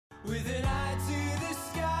with an eye to the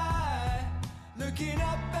sky, looking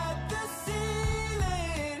up at the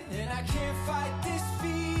ceiling, and I can't fight this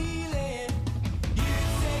feeling. You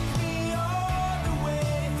take me all the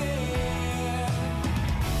way there,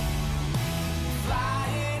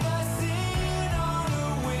 flying us in on a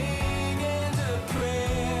wing and a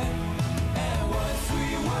prayer. And once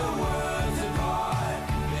we were worlds apart,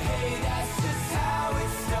 but hey, that's just how it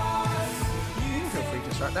starts. You Feel free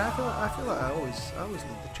to start. I feel like I always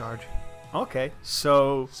lead the charge. Okay,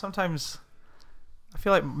 so Sometimes I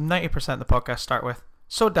feel like 90% of the podcast start with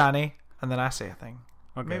 "So Danny," and then I say a thing.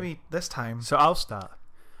 okay. Maybe this time. So I'll start.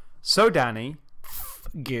 So Danny.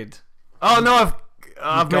 Good. Oh no,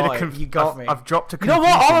 I've got made a it. You got me. I've dropped a. You know what?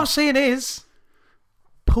 All confusion. I'm saying is,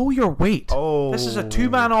 pull your weight. Oh, This is a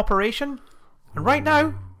 2-man operation, and right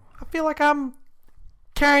now, I feel like I'm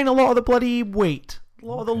carrying a lot of the bloody weight, a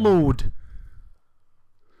lot of the load.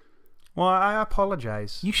 Well, I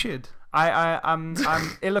apologize. You should. I'm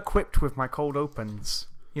ill-equipped with my cold opens.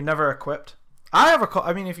 You're never equipped. I have a.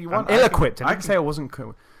 I mean, if you want, I'm ill-equipped. I I didn't can say I wasn't.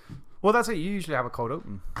 Well, that's it. You usually have a cold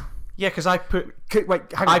open. Yeah, because I put.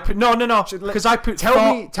 Wait, hang I on. put no. Because I put. Tell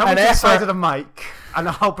me thought and to the side effort. of the mic, and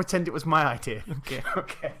I'll pretend it was my idea. Okay.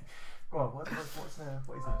 Okay. Go on. What is this? I was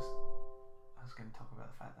going to talk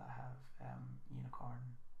about the fact that I have unicorn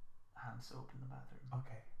hand soap in the bathroom.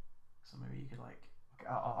 Okay. So maybe you could like.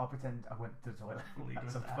 I'll pretend I went to the toilet. Lead At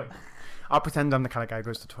with some that. point. I'll pretend I'm the kind of guy who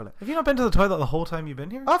goes to the toilet. Have you not been to the toilet the whole time you've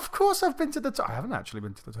been here? Of course, I've been to the toilet. I haven't actually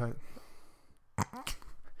been to the toilet.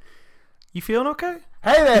 You feeling okay?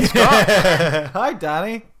 Hey there, Scott. Hi,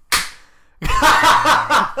 Danny.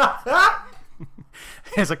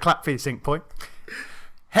 Here's a clap for your sync point.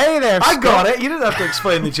 Hey there, I Scott. got it. You didn't have to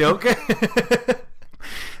explain the joke. Hey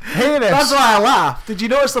there. That's why I laughed. Did you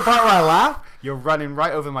notice the part where I laughed? You're running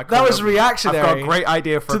right over my. That cold was open. reactionary. I've got a great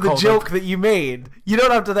idea for to a the cold joke open. that you made. You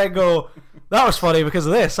don't have to then go, that was funny because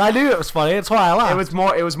of this. I knew it was funny. That's why I laughed.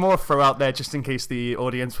 It was more throw out there just in case the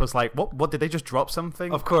audience was like, what did they just drop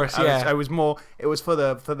something? Of course, I yeah. It was for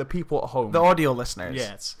the people at home. The audio listeners.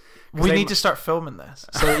 Yes. We need to start filming this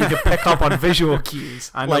so that you can pick up on visual cues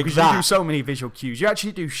I know, like 'cause that. you do so many visual cues. You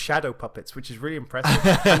actually do shadow puppets, which is really impressive,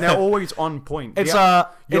 and they're always on point. It's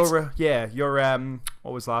what was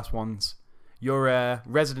the last one's? Your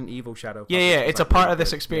Resident Evil shadow. yeah. puppet was, It's a like, part really of this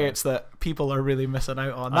good. experience that people are really missing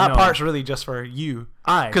out on. I That know. part's really just for you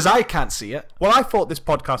Aye. because I can't see it. Well, I thought this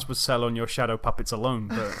podcast would sell on your shadow puppets alone,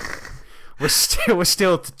 but we're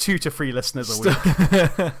still 2 to 3 listeners a week.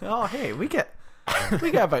 Oh, hey, we get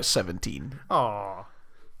about 17. Aw,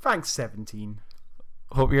 thanks 17.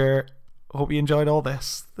 Hope you enjoyed all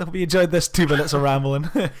this. Hope you enjoyed this 2 minutes of rambling.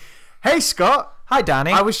 Hey Scott, Hi,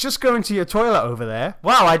 Danny. I was just going to your toilet over there.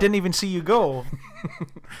 Wow, I didn't even see you go.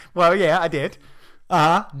 Well, yeah, I did.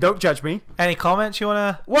 Don't judge me. Any comments you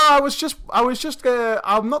wanna? Well, I was just.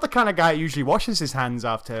 I'm not the kind of guy who usually washes his hands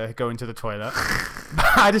after going to the toilet.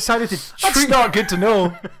 I decided to. That's not good to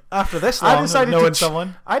know after this long of knowing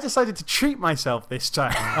someone. I decided to treat myself this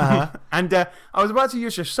time, and I was about to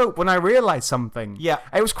use your soap when I realized something. Yeah.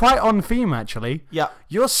 it was quite on theme actually. Yeah,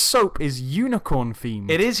 Your soap is unicorn themed.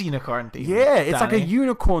 it is unicorn themed. Yeah, it's like a Danny.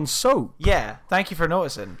 unicorn soap. Yeah, thank you for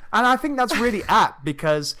noticing. And I think that's really apt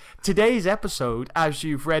because today's episode, as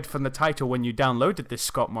you've read from the title when you downloaded this,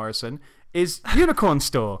 Scott Morrison, is Unicorn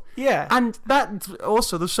Store. Yeah. And that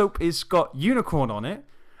also, the soap is got unicorn on it,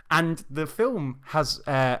 and the film has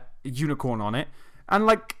unicorn on it, and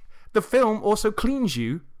like the film also cleans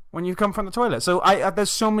you when you come from the toilet. So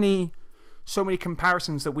there's so many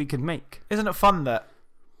comparisons that we can make. Isn't it fun that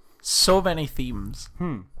so many themes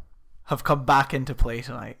have come back into play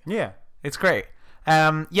tonight? Yeah. It's great.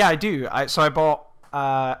 Yeah, I do. So I bought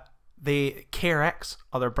the KRX.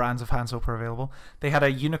 Other brands of hand soap are available. They had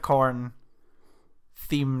a unicorn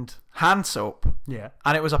themed hand soap, Yeah.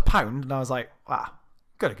 and it was £1, and I was like, wow,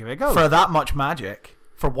 Gotta give it a go. for that much magic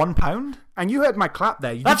for £1. And you heard my clap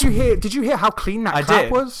there. That's- Did you hear how clean that I clap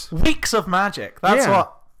did. was? Weeks of magic. That's Yeah.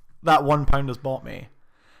 what that £1 has bought me.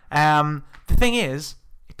 The thing is,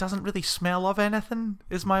 it doesn't really smell of anything.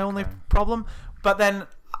 Is my only problem. But then,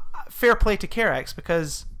 fair play to KRX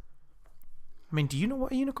because, I mean, do you know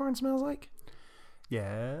what a unicorn smells like?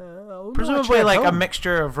 Yeah. Oh, Presumably, no, like actually, I a don't.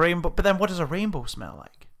 mixture of rainbow. But then, what does a rainbow smell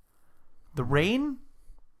like? The rain?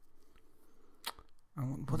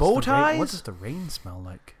 What Bow does the rain- ties? What does the rain smell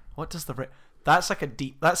like? What does the rain? That's like a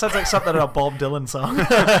deep. That sounds like something in a Bob Dylan song. What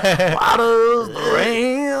does the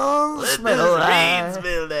rain smell like?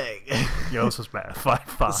 smell like? Yours was better. By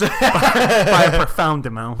a profound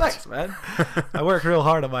amount. Thanks, man. I work real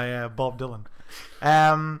hard on my Bob Dylan.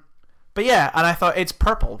 But yeah, and I thought it's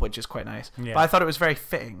purple, which is quite nice. Yeah. But I thought it was very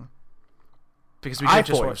fitting Because we I did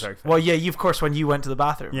just thought it watch. was very fake. Well, yeah, you of course when you went to the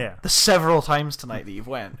bathroom. Yeah. The several times tonight that you've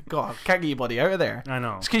went. God, can't get you bloody out of there. I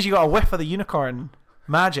know. It's because you got a whiff of the unicorn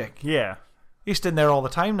magic. Yeah. You're just in there all the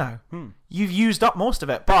time now. You've used up most of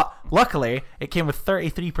it, but luckily it came with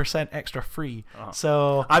 33% extra free.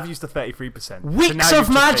 So I've used the 33%. weeks So now of you've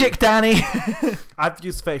just magic, Danny. I've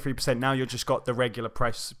used 33%. Now you've just got the regular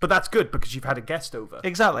price, but that's good because you've had a guest over,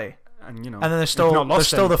 Exactly. and you know. And then there's you've still not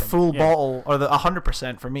lost the anything. full Yeah. bottle, or the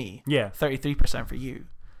 100% for me. Yeah, 33% for you.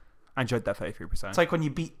 I enjoyed that 33%. It's like when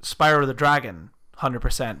you beat Spyro the Dragon,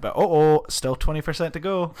 100%, but still 20% to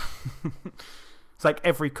go. It's like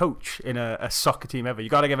every coach in a soccer team ever. You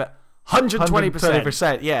got to give it 120%.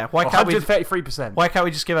 120%. Yeah. Why can't we? 133%. Why can't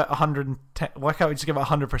we just give it 110? Why can't we just give it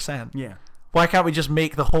 100%? Yeah. Why can't we just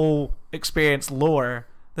make the whole experience lower?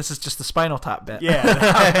 This is just the Spinal Tap bit. Yeah.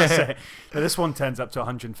 I was gonna say, this one turns up to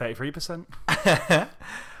 133%.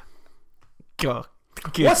 Go.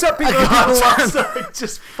 What's up, people?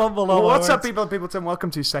 Just fumble all What's the up, words. people? Peopleton,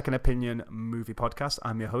 welcome to Second Opinion Movie Podcast.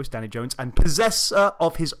 I'm your host, Danny Jones, and possessor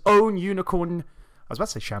of his own unicorn. I was about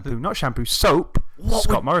to say shampoo, not shampoo, soap. What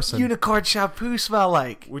Scott would Morrison. unicorn shampoo smell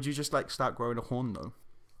like? Would you just like start growing a horn though?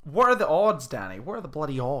 What are the odds, Danny? What are the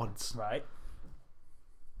bloody odds Right.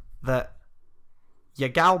 that your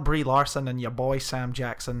gal Brie Larson and your boy Sam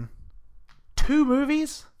Jackson, 2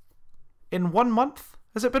 movies in 1 month?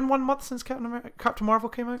 Has it been 1 month since Captain Marvel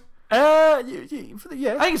came out? Yeah. I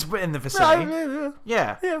think it's in the vicinity.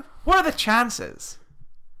 Yeah. What are the chances?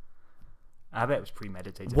 I bet it was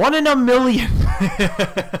premeditated. 1 in a million.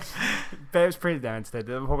 Bet it was premeditated.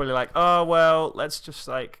 They were probably like, oh well, let's just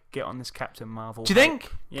like get on this Captain Marvel. Do you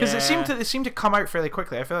think? Because Yeah. it seemed to come out fairly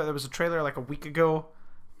quickly. I feel like there was a trailer like a week ago,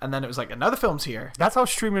 and then it was like another film's here. That's how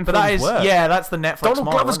streaming But films that is work. that's the Netflix Donald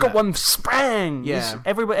model. Glover's isn't got it? one spang. Yeah.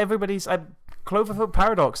 Everybody's Cloverfield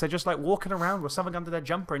Paradox. They're just like walking around with something under their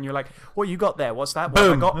jumper, and you're like, "What you got there? What's that? What have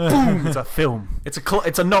I Boom. got? Boom! It's a film.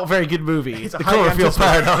 It's a not very good movie. It's a the highly Cloverfield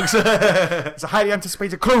Paradox. It's a highly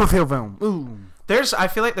anticipated Cloverfield film. Ooh. I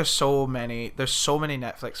feel like there's so many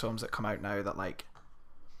Netflix films that come out now that like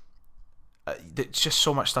it's just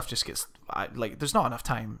so much stuff just gets like there's not enough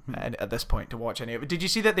time at this point to watch any of it. Did you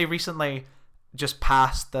see that they recently just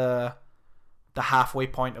passed the halfway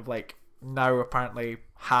point of like now apparently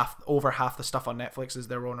over half the stuff on Netflix is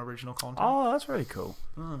their own original content? Oh, that's really cool.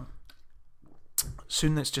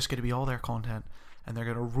 Soon it's just going to be all their content and they're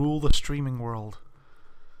going to rule the streaming world.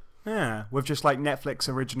 Yeah, with just like Netflix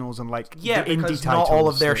originals and like Yeah, the indie because titles. not all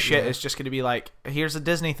of their that- shit yeah. is just going to be like, here's a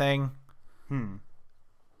Disney thing.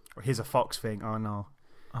 Or here's a Fox thing. Oh no,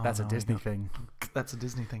 that's a no, Disney no. thing. That's a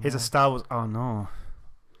Disney thing. Here's a yeah. Star Wars. Oh no.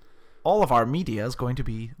 All of our media is going to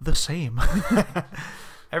be the same.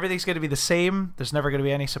 Everything's going to be the same. There's never going to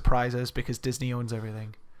be any surprises because Disney owns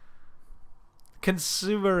everything.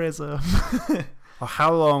 Consumerism.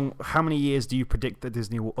 Well, how many years do you predict that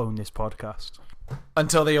Disney will own this podcast?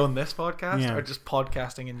 Until they own this podcast, Yeah. or just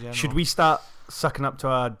podcasting in general. Should we start sucking up to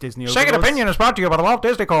our Disney Second overlords? Opinion is brought to you by the Walt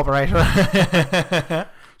Disney Corporation.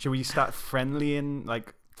 Should we start friendly and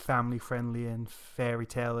like family friendly and fairy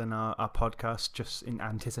tale in our podcast just in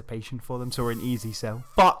anticipation for them, so we're an easy sell?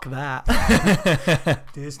 Fuck that.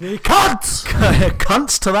 Disney cunts!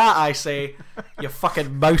 Cunts to that, I say. You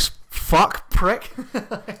fucking mouse fuck prick.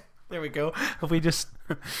 There we go. Have we just...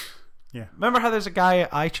 Yeah. Remember how there's a guy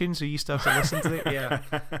at iTunes who used to have to listen to it?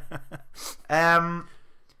 Yeah.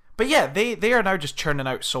 But yeah, they are now just churning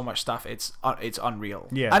out so much stuff. It's unreal.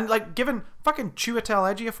 Yeah. And like, given fucking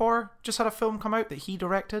Chiwetel Ejiofor just had a film come out that he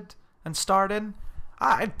directed and starred in.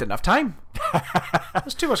 I didn't have time.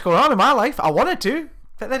 There's too much going on in my life. I wanted to,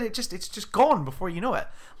 but then it's just gone before you know it.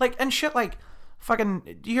 Like, and shit like fucking.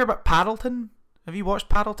 Do you hear about Paddleton? Have you watched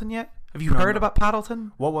Paddleton yet? Have you heard about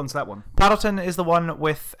Paddleton? What one's that one? Paddleton is the one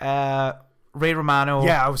with Ray Romano.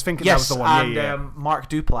 Yeah, I was thinking that was the one. And Yeah. Mark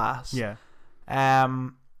Duplass. Yeah.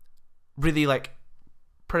 Really like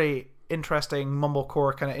pretty interesting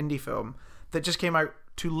mumblecore kind of indie film that just came out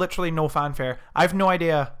to literally no fanfare. I have no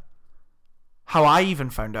idea how I even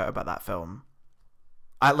found out about that film.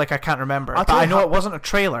 I can't remember, but I know it wasn't a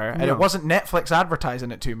trailer and it wasn't Netflix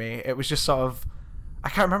advertising it to me. It was just sort of, I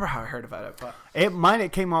can't remember how I heard about it, but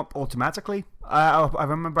It came up automatically. I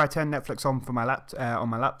remember I turned Netflix on for my on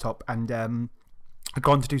my laptop, and I'd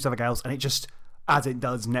gone to do something else, and it just, as it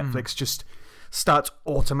does, Netflix just starts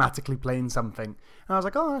automatically playing something, and I was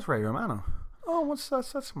like, "Oh, that's Ray Romano. Oh,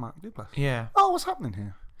 that's Mark Duplass. yeah, Oh, what's happening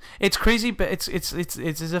here?" it's crazy. But it's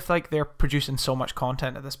as if like they're producing so much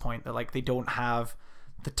content at this point that like they don't have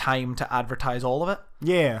the time to advertise all of it.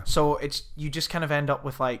 Yeah, So you just kind of end up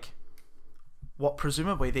with like what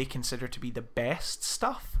presumably they consider to be the best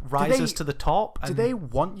stuff rises to the top. Do And they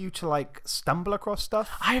want you to like stumble across stuff?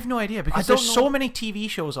 I have no idea, because don't there's know. so many TV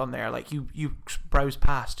shows on there. Like you browse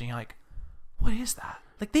past and you're like, what is that?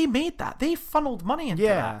 Like they made that. They funneled money into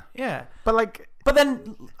that. Yeah. But like, But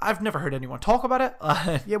then I've never heard anyone talk about it.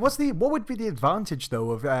 yeah, what would be the advantage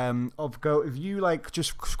though of if you like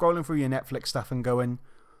just scrolling through your Netflix stuff and going,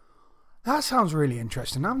 that sounds really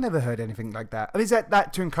interesting. I've never heard anything like that. And is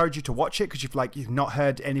that to encourage you to watch it because you've not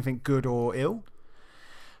heard anything good or ill?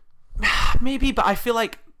 Maybe, but I feel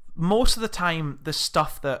like most of the time the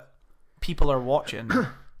stuff that people are watching,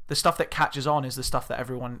 the stuff that catches on is the stuff that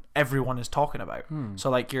everyone is talking about. So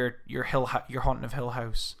like your Haunting of Hill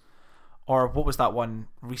House, or what was that one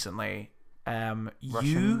recently?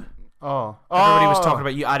 You. Oh, Everybody was talking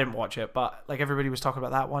about you. I didn't watch it, but like everybody was talking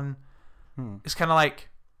about that one. It's kind of like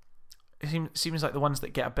it seems like the ones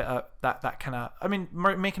that get a bit of that kind of. I mean,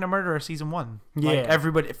 Making a Murderer season 1. Yeah, like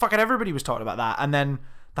everybody was talking about that, and then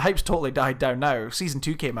the hype's totally died down now. Season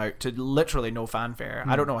 2 came out to literally no fanfare.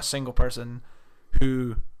 I don't know a single person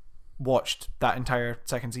who watched that entire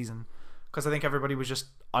second season because I think everybody was just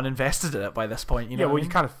uninvested in it by this point. You know? Yeah, well, you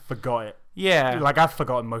kind of forgot it. Yeah, like I've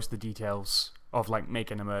forgotten most of the details of like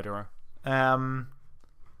Making a Murderer.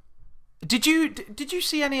 Did you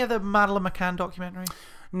see any of the Madeleine McCann documentary?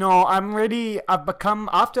 No, I've become,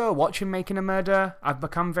 after watching Making a Murder, I've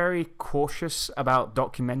become very cautious about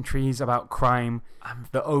documentaries about crime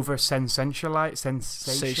that over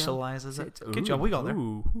sensationalizes it. Good job, we got there.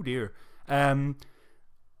 Ooh, dear.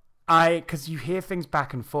 Because you hear things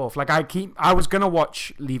back and forth. Like I was gonna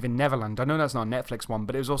watch Leaving Neverland. I know that's not a Netflix one,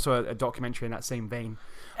 but it was also a documentary in that same vein.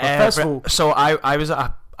 First of all, so I was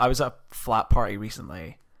at a flat party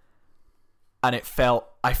recently, and I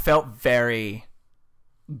felt very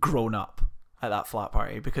grown up at that flat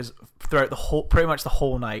party because throughout pretty much the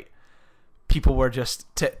whole night, people were just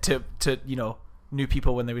to new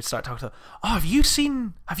people when they would start talking to them, have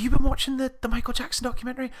you been watching the Michael Jackson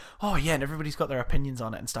documentary? Oh yeah, and everybody's got their opinions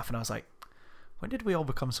on it and stuff, and I was like, when did we all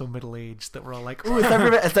become so middle-aged that we're all like, oh,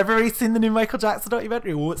 has everybody seen the new Michael Jackson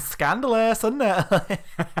documentary? Oh, it's scandalous, isn't it?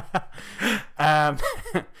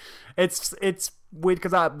 It's weird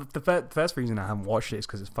because the first reason I haven't watched it is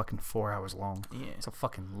because it's fucking 4 hours long. Yeah, it's a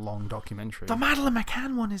fucking long documentary. The Madeleine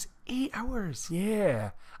McCann one is 8 hours.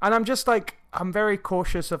 Yeah, and I'm just like, I'm very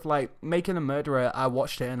cautious of like Making a Murderer. I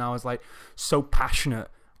watched it and I was like so passionate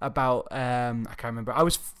about I can't remember. I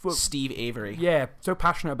was Steve Avery. Yeah, so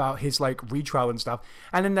passionate about his like retrial and stuff.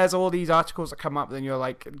 And then there's all these articles that come up, and you're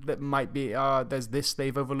like, that might be there's this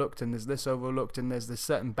they've overlooked, and there's this overlooked, and there's this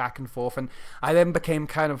certain back and forth. And I then became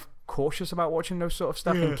kind of cautious about watching those sort of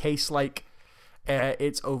stuff in case like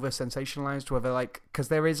it's over sensationalized, whether like, because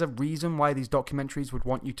there is a reason why these documentaries would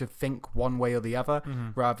want you to think one way or the other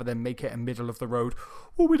rather than make it a middle of the road.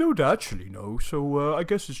 Well, we don't actually know, so I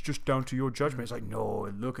guess it's just down to your judgment. It's like,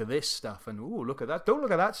 no, look at this stuff, and oh, look at that. Don't look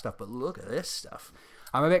at that stuff, but look at this stuff.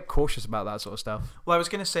 I'm a bit cautious about that sort of stuff. Well, I was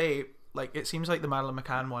gonna say, like, it seems like the Madeleine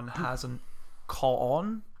McCann one hasn't caught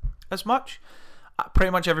on as much.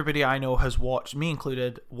 Pretty much everybody I know has watched, me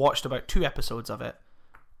included, watched about 2 episodes of it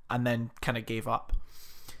and then kind of gave up.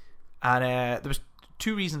 And there was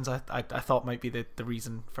 2 reasons I thought might be the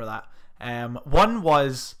reason for that. One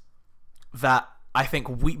was that I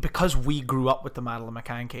think because we grew up with the Madeleine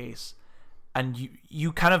McCann case, and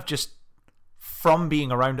you kind of just, from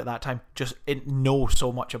being around at that time, just know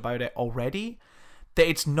so much about it already that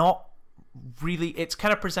it's not really, it's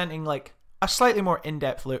kind of presenting like a slightly more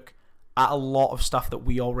in-depth look at a lot of stuff that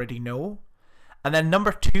we already know. And then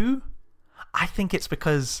number 2, I think it's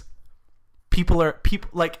because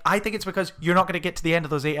I think it's because you're not going to get to the end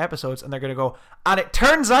of those 8 episodes and they're going to go, and it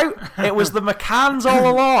turns out it was the McCanns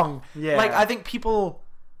all along. Yeah. Like, I think people,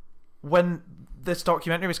 when this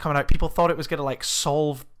documentary was coming out, people thought it was going to like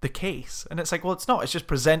solve the case, and it's like, well, it's not. It's just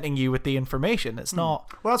presenting you with the information. It's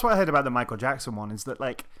not. Well, that's what I heard about the Michael Jackson one, is that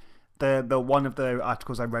like the one of the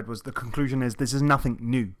articles I read was the conclusion is this is nothing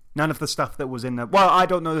new. None of the stuff that was in the, well, I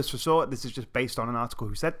don't know this for sure. This is just based on an article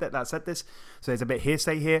who said that said this. So there's a bit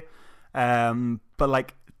hearsay here. But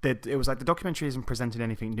like it was like the documentary isn't presenting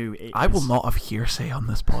anything new. I will not have hearsay on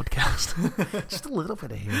this podcast. Just a little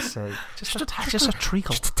bit of hearsay. Just a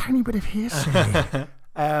treacle. Just a tiny bit of hearsay.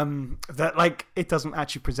 That like it doesn't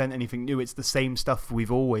actually present anything new. It's the same stuff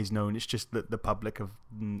we've always known. It's just that the public have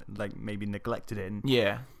like maybe neglected it. And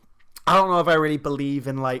yeah. I don't know if I really believe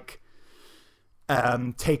in like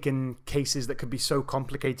taking cases that could be so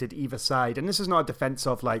complicated either side. And this is not a defense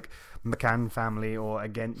of like McCann family or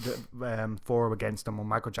for or against them, or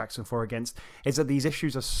Michael Jackson for or against. Is that these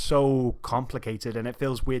issues are so complicated, and it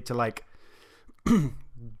feels weird to like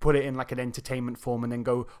put it in like an entertainment form and then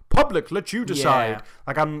go public, let you decide.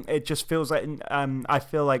 Yeah. Like it just feels like I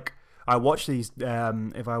feel like I watch these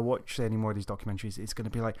if I watch any more of these documentaries, it's going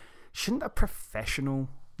to be like, shouldn't a professional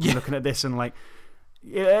be looking at this and like,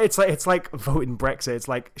 it's like voting Brexit. It's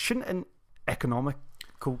like, shouldn't an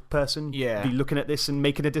economical person be looking at this and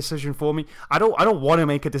making a decision for me? I don't want to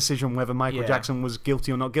make a decision whether Michael Jackson was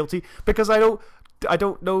guilty or not guilty, because I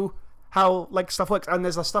don't know how like stuff works. And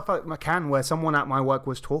there's a stuff like McCann where someone at my work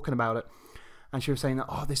was talking about it, and she was saying that,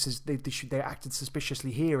 oh, this is they acted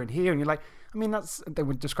suspiciously here and here, and you're like, I mean, they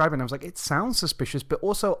were describing it. I was like, it sounds suspicious, but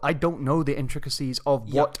also I don't know the intricacies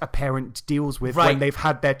of what a parent deals with when they've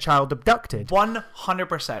had their child abducted.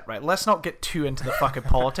 100%, right? Let's not get too into the fucking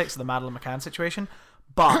politics of the Madeleine McCann situation,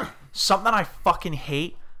 but something I fucking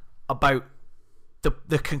hate about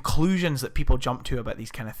the conclusions that people jump to about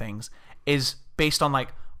these kind of things is based on like,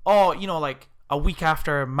 oh, you know, like a week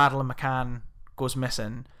after Madeleine McCann goes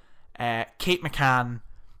missing, Kate McCann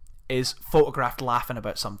is photographed laughing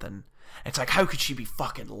about something. It's like, how could she be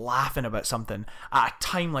fucking laughing about something at a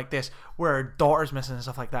time like this where her daughter's missing and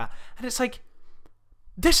stuff like that? And it's like,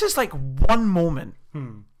 this is like one moment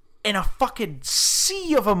in a fucking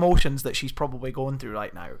sea of emotions that she's probably going through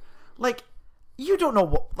right now. Like, you don't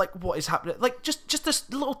know what is happening. Like, just this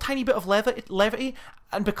little tiny bit of levity,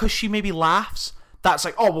 and because she maybe laughs, that's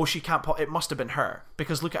like, oh, well, she can't it must have been her,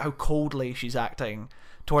 because look at how coldly she's acting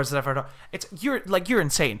towards the you're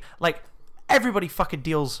insane. Like, everybody fucking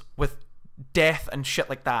deals with death and shit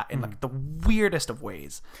like that in like the weirdest of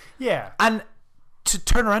ways. Yeah. And to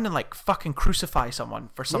turn around and like fucking crucify someone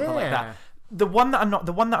for something like that. The one that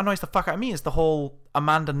annoys the fuck out of me is the whole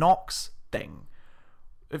Amanda Knox thing.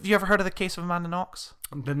 Have you ever heard of the case of Amanda Knox?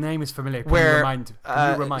 The name is familiar. Can Where you remind me?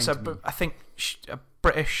 I think a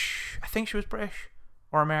British. I think she was British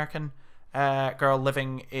or American girl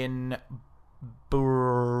living in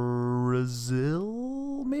Brazil,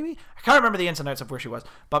 maybe? I can't remember the ins and outs of where she was,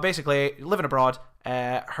 but basically living abroad,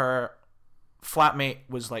 her flatmate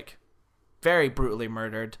was like very brutally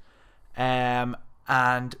murdered, and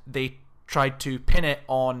they tried to pin it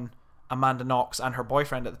on Amanda Knox and her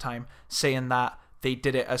boyfriend at the time, saying that they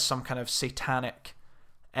did it as some kind of satanic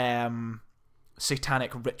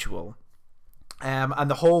ritual, and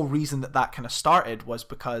the whole reason that kind of started was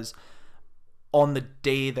because on the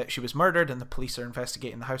day that she was murdered and the police are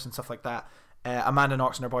investigating the house and stuff like that, Amanda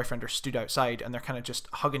Knox and her boyfriend are stood outside and they're kind of just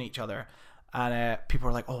hugging each other, and people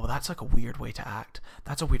are like, oh, that's like a weird way to act.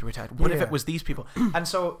 That's a weird way to act. What if it was these people? And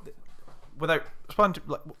so, without spoiling,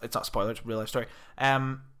 it's not a spoiler, it's a real life story.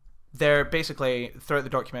 They're basically, throughout the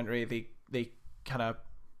documentary, they kind of,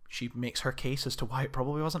 she makes her case as to why it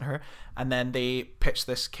probably wasn't her, and then they pitch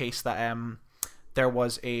this case that there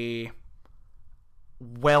was a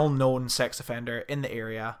well-known sex offender in the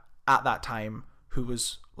area at that time who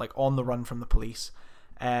was like on the run from the police,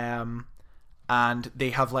 and they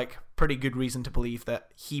have like pretty good reason to believe that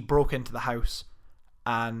he broke into the house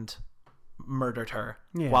and murdered her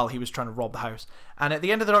while he was trying to rob the house. And at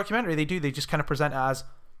the end of the documentary, they just kind of present it as,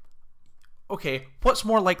 okay, what's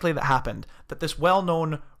more likely that happened? That this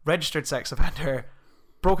well-known registered sex offender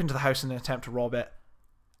broke into the house in an attempt to rob it,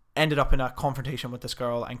 ended up in a confrontation with this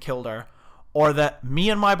girl and killed her, or that me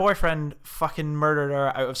and my boyfriend fucking murdered her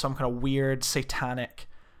out of some kind of weird satanic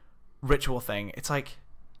ritual thing. It's like,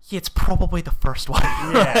 yeah, it's probably the first one.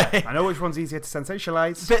 Yeah, right? I know which one's easier to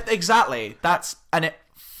sensationalize. But exactly, and it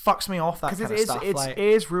fucks me off, that kind of stuff. It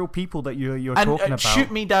is real people that you're talking about.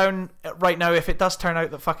 Shoot me down right now if it does turn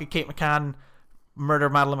out that fucking Kate McCann murdered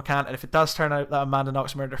Madeleine McCann, and if it does turn out that Amanda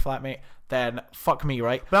Knox murdered her flatmate, then fuck me,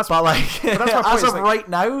 right? But that's my point. As of right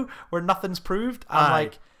now, where nothing's proved, I'm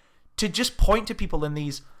like, to just point to people in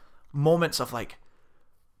these moments of like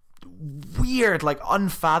weird, like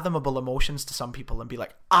unfathomable emotions to some people and be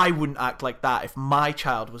like, I wouldn't act like that if my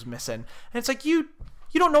child was missing. And it's like, you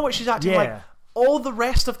don't know what she's acting like all the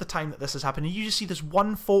rest of the time that this is happening. You just see this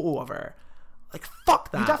one photo of her. Like,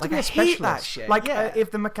 fuck that. You'd have to be a specialist. Hate that shit. Like, if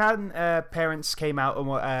the McCann parents came out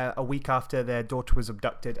a week after their daughter was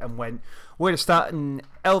abducted and went, we're going to start an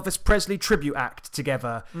Elvis Presley tribute act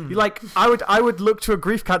together. You like, I would look to a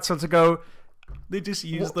grief counsellor to go, they just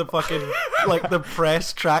use the fucking, like, the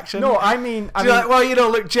press traction. No, I mean... like, well, you know,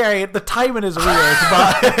 look, Jerry, the timing is weird,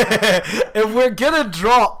 but if we're going to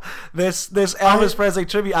drop this Elvis Presley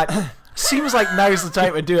tribute act... Seems like now's the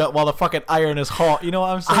time to do it while the fucking iron is hot. You know what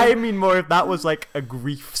I'm saying? I mean more if that was like a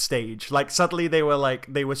grief stage. Like suddenly they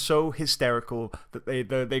were so hysterical that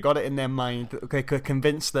they got it in their mind. They could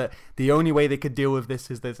convinced that the only way they could deal with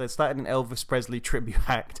this is they started an Elvis Presley tribute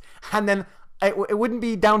act, and then it wouldn't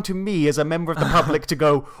be down to me as a member of the public to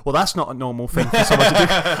go, well, that's not a normal thing for someone to do.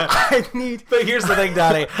 I need. But here's the thing,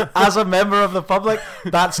 Danny. As a member of the public,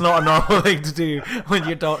 that's not a normal thing to do when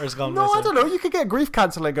your daughter's gone No, missing. I don't know. You could get grief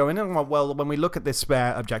counselling going. And well, when we look at this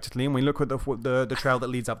objectively, and we look at the trail that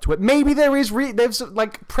leads up to it, maybe there's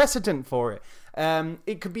like precedent for it.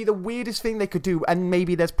 It could be the weirdest thing they could do, and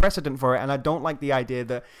maybe there's precedent for it. And I don't like the idea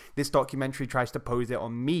that this documentary tries to pose it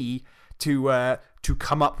on me to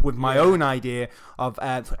come up with my own idea of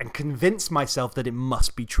and convince myself that it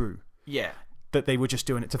must be true. Yeah. That they were just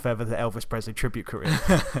doing it to further the Elvis Presley tribute career.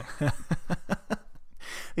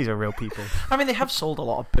 These are real people. I mean, they have sold a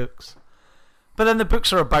lot of books. But then the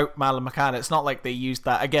books are about Madeleine McCann. It's not like they used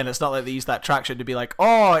that. Again, it's not like they used that traction to be like,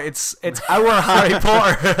 oh, it's our Harry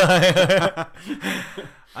Potter.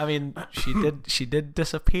 I mean, she did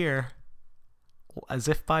disappear as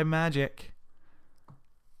if by magic.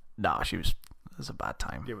 No, it was a bad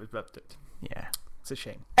time. It was left it. Yeah. It's a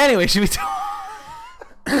shame. Anyway, should we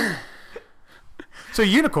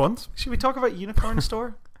talk about Unicorn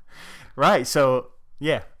Store? Right, so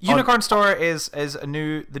yeah. Unicorn Store is the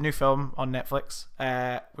new film on Netflix,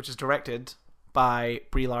 which is directed by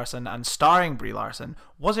Brie Larson and starring Brie Larson.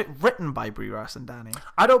 Was it written by Brie Larson, Danny?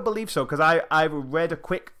 I don't believe so, because I read a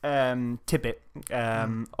quick tidbit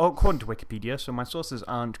according to Wikipedia, so my sources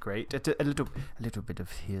aren't great. A little bit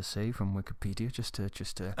of hearsay from Wikipedia, just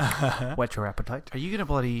to whet your appetite. Are you gonna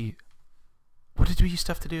bloody? What did we used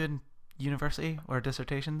to have to do in university or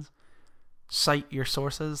dissertations? Cite your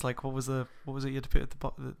sources. Like what was it you had to put at the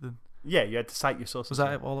bottom? Yeah, you had to cite your sources. Was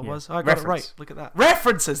that all it was? Oh, I got Reference. it right. Look at that.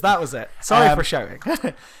 References. That was it. Sorry for shouting.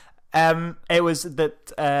 It was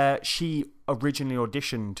that she originally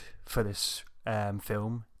auditioned for this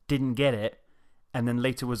film, didn't get it, and then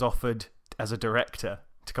later was offered as a director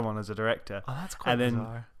to come on as a director. Oh, that's quite and then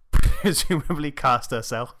bizarre. presumably cast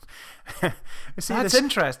herself. That's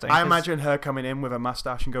interesting. I imagine her coming in with a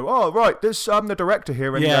mustache and go, "Oh right, this I'm the director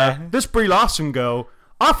here, and Yeah. this Brie Larson girl.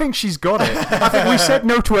 I think she's got it. I think we said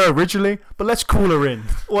no to her originally, but let's call her in.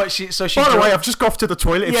 What she? So she. By the way, I've just got off to the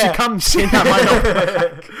toilet. If she comes in, I might not be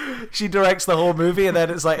back." She directs the whole movie, and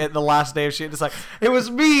then it's like at the last day of shooting, it's like it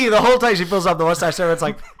was me the whole time. She pulls up the mustache, and it's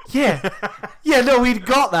like, yeah, no, we'd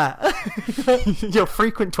got that. Your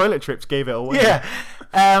frequent toilet trips gave it away. Yeah.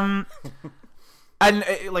 And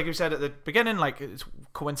like we said at the beginning, like it's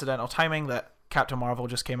coincidental timing that Captain Marvel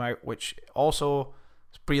just came out, which also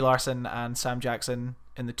is Brie Larson and Sam Jackson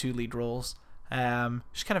in the two lead roles.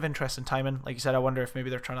 Just kind of interesting timing. Like you said, I wonder if maybe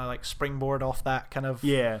they're trying to like springboard off that kind of.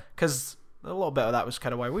 Yeah. Because a little bit of that was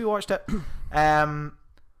kind of why we watched it.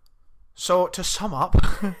 So to sum up,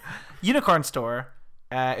 Unicorn Store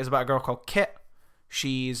is about a girl called Kit.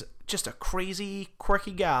 She's just a crazy,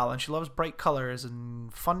 quirky gal, and she loves bright colors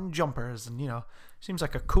and fun jumpers, and seems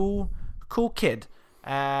like a cool kid.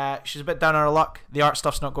 She's a bit down on her luck. The art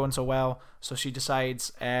stuff's not going so well, so she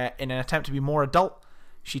decides, in an attempt to be more adult,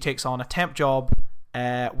 she takes on a temp job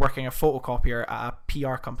working a photocopier at a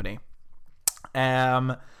PR company.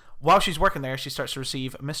 While she's working there, she starts to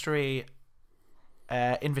receive mystery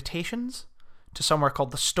invitations to somewhere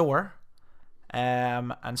called the Store.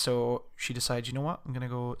 And so she decides, you know what, I'm going to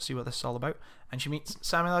go see what this is all about. And she meets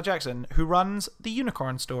Samuel L. Jackson, who runs the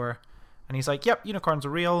Unicorn Store. And he's like, yep, unicorns are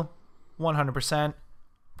real, 100%.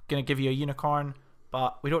 Going to give you a unicorn,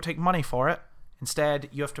 but we don't take money for it. Instead,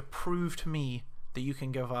 you have to prove to me that you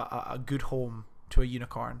can give a good home to a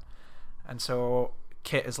unicorn. And so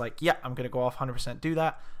Kit is like, yeah, I'm going to go off 100% do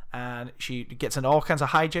that. And she gets into all kinds of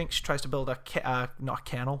hijinks. She tries to build not a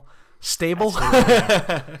kennel, stable.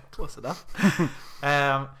 Close enough.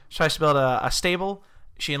 She tries to build a stable.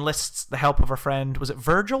 She enlists the help of her friend, was it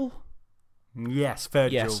Virgil? Yes,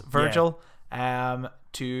 Virgil. Yes, Virgil.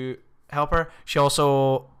 To help her. She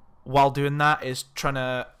also, while doing that, is trying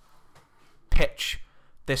to pitch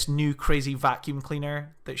this new crazy vacuum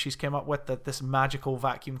cleaner that she's came up with, this magical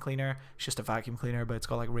vacuum cleaner. It's just a vacuum cleaner, but it's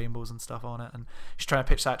got like rainbows and stuff on it, and she's trying to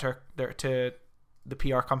pitch that to the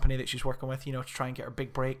PR company that she's working with, to try and get her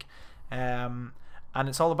big break. And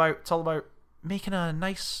it's all about making a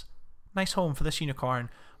nice home for this unicorn.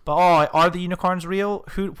 But are the unicorns real?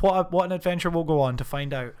 What an adventure we'll go on to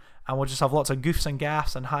find out, and we'll just have lots of goofs and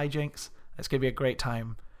gaffs and hijinks. It's gonna be a great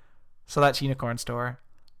time. So that's Unicorn Store.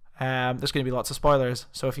 There's going to be lots of spoilers,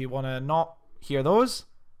 so if you want to not hear those,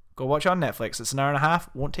 go watch it on Netflix. It's an hour and a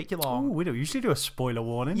half, won't take you long. Oh, we don't usually do a spoiler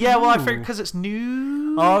warning. Yeah, well, I figured because it's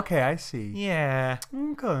new. Oh, okay, I see. Yeah.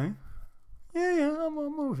 Okay. Yeah,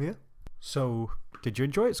 I'm with you. So, did you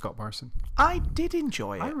enjoy it, Scott Morrison? I did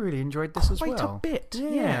enjoy it. I really enjoyed this as well. Quite a bit.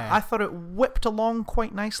 Yeah. I thought it whipped along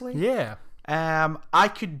quite nicely. Yeah.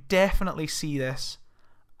 I could definitely see this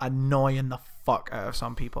annoying the fuck out of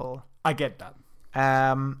some people. I get that.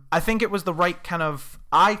 I think it was the right kind of.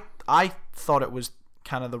 I thought it was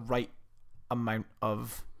kind of the right amount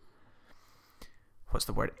of. What's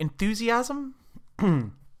the word? Enthusiasm.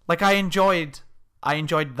 Like I enjoyed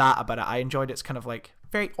that about it. I enjoyed its kind of like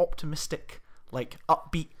very optimistic, like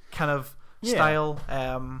upbeat kind of style.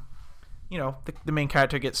 You know, the main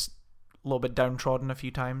character gets a little bit downtrodden a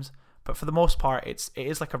few times, but for the most part, it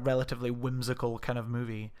is like a relatively whimsical kind of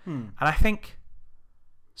movie. And I think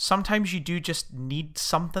sometimes you do just need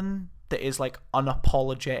something that is like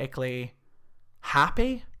unapologetically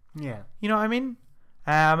happy. Yeah. You know what I mean?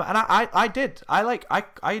 And I did.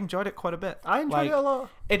 I enjoyed it quite a bit. I enjoyed it a lot.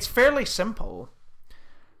 It's fairly simple,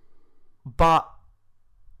 but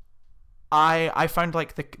I found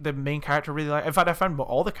like the main character really in fact I found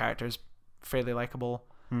all the characters fairly likable.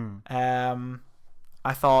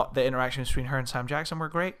 I thought the interactions between her and Sam Jackson were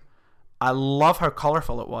great. I love how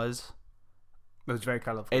colourful it was. It was very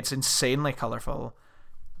colourful. It's insanely colourful.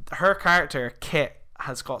 Her character Kit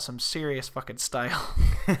has got some serious fucking style.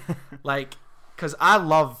 Like, because I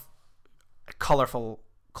love colourful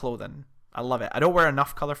clothing. I love it. I don't wear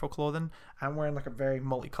enough colourful clothing. I'm wearing like a very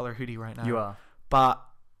multicolour hoodie right now. You are. But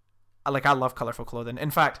like I love colourful clothing. In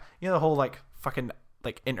fact, you know the whole like fucking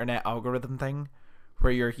like internet algorithm thing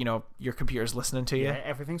where your computer's listening to you. Yeah,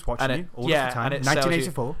 everything's watching And you all the time. and it sells you.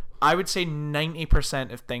 1984. I would say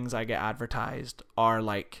 90% of things I get advertised are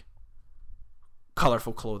like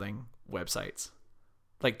colourful clothing websites.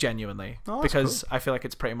 Like genuinely. Oh, that's because I feel like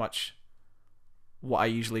it's pretty much what I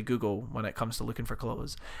usually Google when it comes to looking for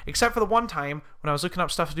clothes. Except for the one time when I was looking up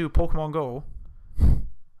stuff to do with Pokemon Go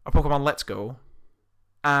or Pokemon Let's Go,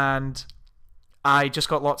 and I just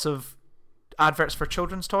got lots of adverts for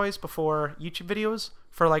children's toys before YouTube videos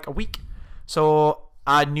for like a week. So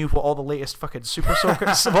I knew what all the latest fucking Super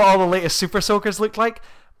Soakers looked like.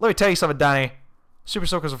 Let me tell you something, Danny. Super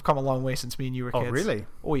Soakers have come a long way since me and you were kids. Oh, really?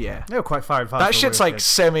 Oh, yeah. They were quite far advanced. That shit's like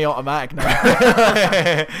semi-automatic now.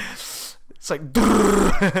 It's like...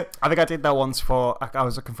 I think I did that once I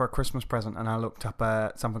was looking for a Christmas present and I looked up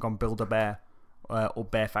something on Build-A-Bear or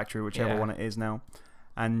Bear Factory, whichever one it is now.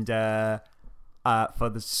 And for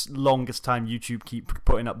the longest time, YouTube keep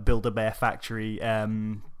putting up Build-A-Bear Factory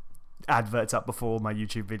adverts up before my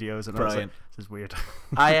YouTube videos. And Brilliant. I was like, this is weird.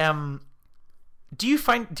 I am... Do you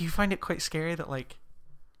find it quite scary that like...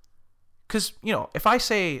 Because, you know, if I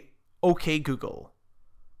say, okay, Google,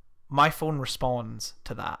 my phone responds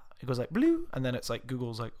to that. It goes like, blue, and then it's like,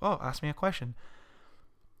 Google's like, oh, ask me a question.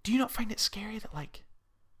 Do you not find it scary that like,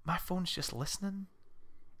 my phone's just listening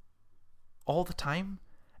all the time?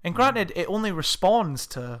 And granted, it only responds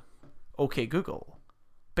to okay, Google,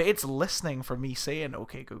 but it's listening for me saying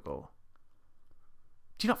okay, Google.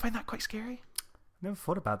 Do you not find that quite scary? Never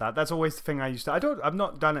thought about that. That's always the thing I used to. I've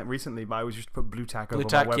not done it recently, but I always used to put blue tack over my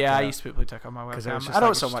webcam. Yeah, I used to put blue tack on my webcam. just I don't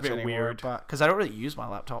like, so it's much just a bit anymore, weird. but because I don't really use my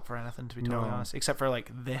laptop for anything, to be totally No. honest, except for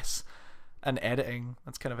like this and editing.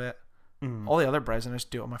 That's kind of it. Mm. All the other browsing, I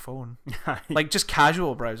just do it on my phone. Like just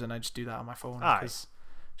casual browsing, I just do that on my phone because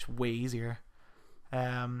it's way easier.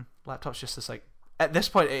 Laptop's just this like. At this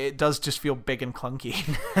point, it does just feel big and clunky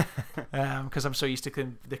because I'm so used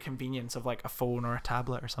to the convenience of like a phone or a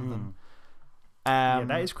tablet or something. Yeah,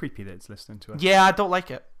 that is creepy that it's listening to us. Yeah, I don't like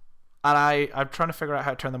it. And I'm trying to figure out how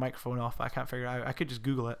to turn the microphone off, but I can't figure it out. I could just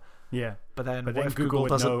Google it. Yeah. But then But what then if Google would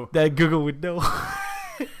doesn't? know. Then Google would know.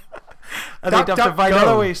 And they'd have to find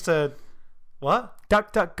other ways to... What?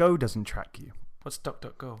 DuckDuckGo doesn't track you. What's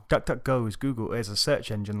DuckDuckGo? DuckDuckGo is Google. It's a search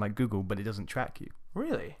engine like Google, but it doesn't track you.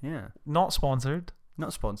 Really? Yeah. Not sponsored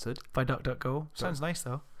Not sponsored. by DuckDuckGo. Sounds nice,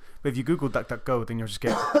 though. But if you Google DuckDuckGo, then you'll just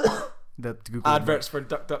get the Google Adverts for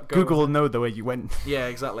DuckDuckGo. Google will know the way you went. Yeah,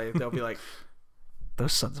 exactly. They'll be like,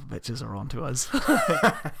 those sons of bitches are on to us.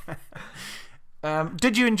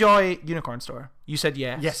 Did you enjoy Unicorn Store? You said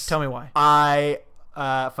yes. Yes. Tell me why. I,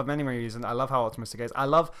 for many reasons, I love how optimistic it is. I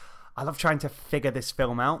love trying to figure this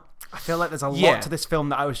film out. I feel like there's a lot to this film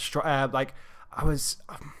that I was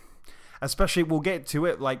especially we'll get to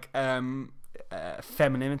it like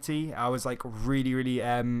femininity. I was like really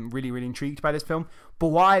intrigued by this film. But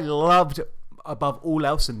what I loved above all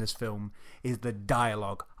else in this film is the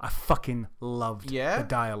dialogue. I fucking loved the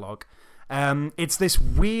dialogue. It's this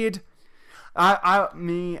weird.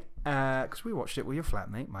 Because we watched it with your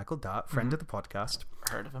flatmate Michael Dart, friend of the podcast.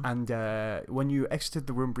 Heard of him. And when you exited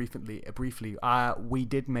the room briefly, we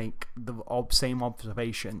did make the same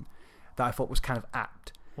observation that I thought was kind of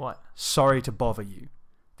apt. What? Sorry to bother you.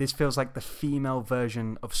 This feels like the female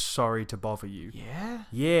version of Sorry to Bother You. Yeah?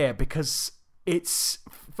 Yeah, because it's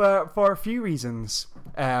for a few reasons.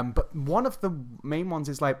 But one of the main ones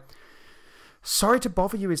is like, Sorry to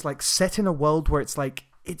Bother You is like set in a world where it's like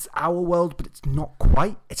it's our world, but it's not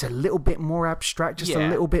quite. It's a little bit more abstract, just a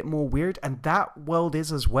little bit more weird, and that world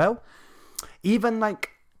is as well. Even like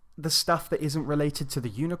the stuff that isn't related to the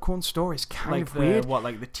unicorn store is kind of weird. What,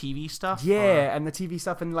 like the TV stuff? Yeah, and the TV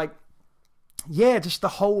stuff, and like, yeah, just the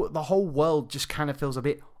whole world just kind of feels a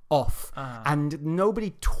bit off, and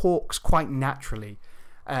nobody talks quite naturally,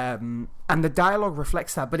 and the dialogue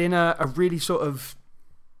reflects that, but in a really sort of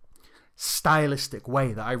stylistic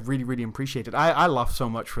way that I really, really appreciated. I laughed so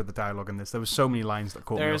much for the dialogue in this. There was so many lines that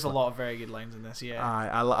caught me. There is a lot of very good lines in this. Yeah,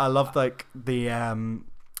 I loved like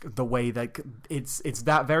the way that it's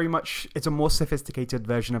that very much, it's a more sophisticated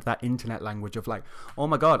version of that internet language of like, oh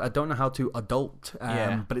my god, I don't know how to adult,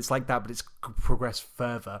 but it's like that, but it's progressed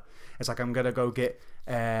further. It's like, I'm gonna go get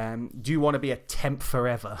do you want to be a temp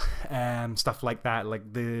forever, stuff like that,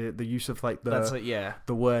 like the use of like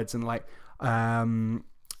the words, and like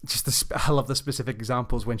I love the specific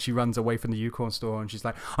examples when she runs away from the unicorn store and she's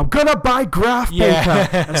like, I'm gonna buy graph paper,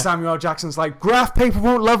 and Samuel L. Jackson's like, graph paper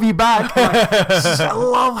won't love you back. I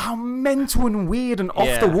love how mental and weird and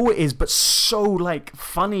off the wall it is, but so like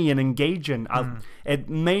funny and engaging. It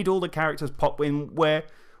made all the characters pop in where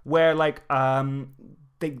like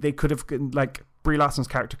they could have, like, Brie Larson's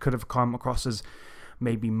character could have come across as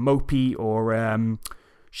maybe mopey, or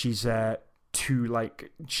she's too,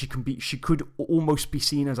 like, she could almost be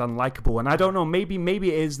seen as unlikable, and I don't know, maybe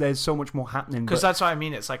it is, there's so much more happening, because that's what I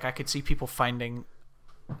mean. It's like I could see people finding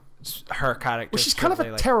her character, well, she's kind of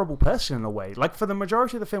a terrible person in a way. Like, for the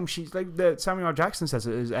majority of the film, she's like, Samuel L. Jackson says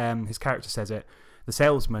it, his character says it, the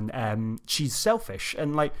salesman, she's selfish,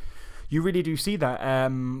 and like, you really do see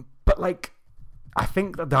that, but like, I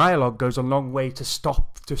think the dialogue goes a long way to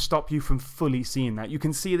stop you from fully seeing that. You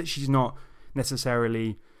can see that she's not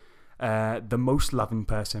necessarily the most loving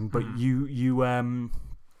person, but you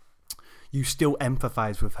still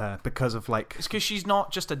empathize with her because of like, it's because she's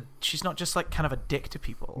not just like kind of a dick to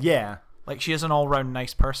people. Yeah, like she is an all-round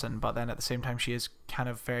nice person, but then at the same time she is kind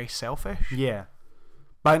of very selfish. Yeah,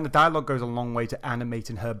 but the dialogue goes a long way to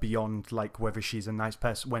animating her beyond like whether she's a nice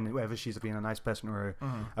person, whether she's being a nice person or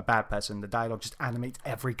a bad person. The dialogue just animates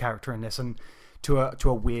every character in this, and to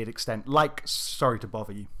a weird extent. Like, Sorry to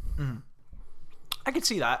Bother You. I could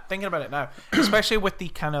see that, thinking about it now, especially with the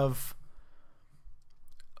kind of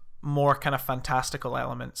more kind of fantastical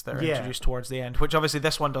elements that are introduced towards the end, which obviously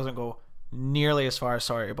this one doesn't go nearly as far as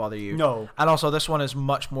Sorry to Bother You. No. And also this one is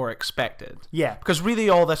much more expected. Yeah. Because really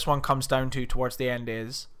all this one comes down to towards the end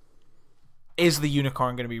is the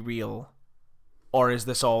unicorn going to be real, or is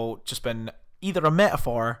this all just been either a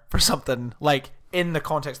metaphor for something, like in the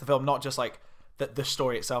context of the film, not just like that the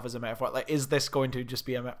story itself is a metaphor, like is this going to just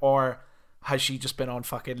be or has she just been on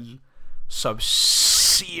fucking some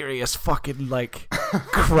serious fucking like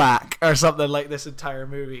crack or something like this entire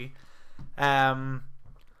movie? And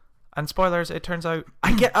spoilers, it turns out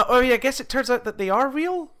I guess it turns out that they are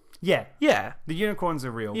real. Yeah. Yeah. The unicorns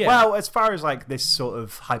are real. Yeah. Well, as far as like this sort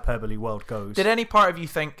of hyperbole world goes. Did any part of you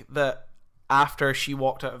think that after she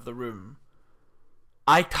walked out of the room,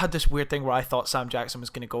 I had this weird thing where I thought Sam Jackson was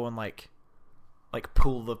going to go and like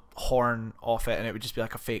pull the horn off it and it would just be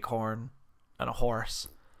like a fake horn and a horse.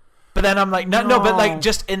 But then I'm like, no, but like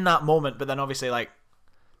just in that moment, but then obviously like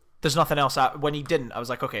there's nothing else. When he didn't, I was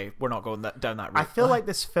like, okay, we're not going down that route. I feel like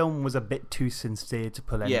this film was a bit too sincere to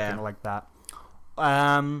pull anything like that.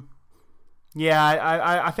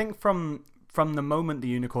 Yeah, I think from the moment the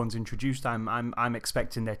unicorn's introduced, I'm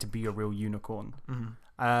expecting there to be a real unicorn.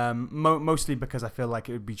 Mostly because I feel like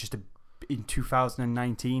it would be just in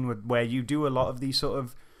 2019 where you do a lot of these sort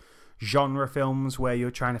of genre films where you're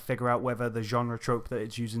trying to figure out whether the genre trope that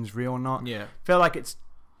it's using is real or not. Yeah, I feel like it's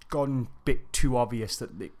gotten a bit too obvious that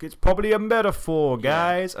it's probably a metaphor,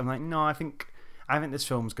 guys. I'm like, no, I think this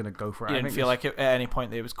film's gonna go for it. You didn't feel like at any point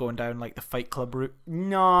they was going down like the Fight Club route?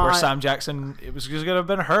 No, where Sam Jackson, it was just gonna have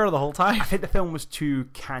been her the whole time. I think the film was too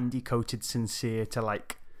candy coated sincere to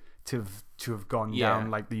like to have gone down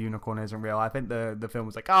like the unicorn isn't real. I think the film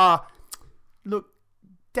was like, look,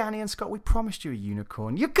 Danny and Scott, we promised you a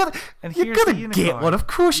unicorn. You're gonna get one. Of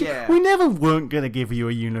course, we never weren't gonna give you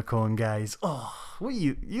a unicorn, guys. Oh, what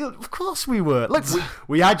you? Of course we were. Look,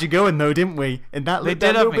 we had you going though, didn't we? In that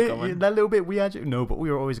little bit, we had you. No, but we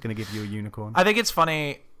were always gonna give you a unicorn. I think it's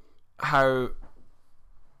funny how.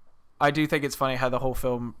 I do think it's funny how the whole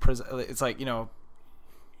film. It's like, you know,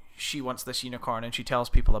 she wants this unicorn and she tells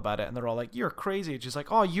people about it and they're all like, "You're crazy." And she's like,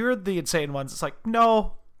 "Oh, you're the insane ones." It's like,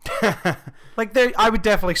 no. Like, I would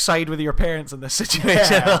definitely side with your parents in this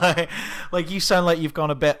situation. Like you sound like you've gone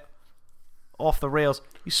a bit off the rails.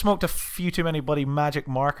 You smoked a few too many bloody magic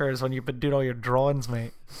markers when you've been doing all your drawings,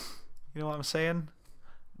 mate. You know what I'm saying?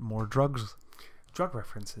 More drugs. Drug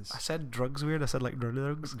references. I said drugs weird. I said like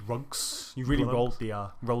drugs. Drugs. You really Drugs.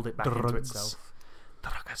 rolled it back into Drugs. itself.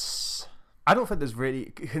 Drugs. I don't think there's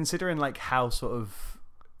really, considering like how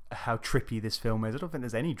trippy this film is, I don't think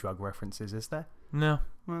there's any drug references, is there? No,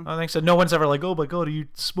 Well. I don't think so. No one's ever like, oh my god, are you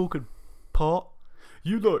smoking pot?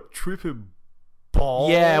 You not tripping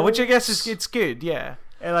balls? Yeah, which I guess is it's good. Yeah.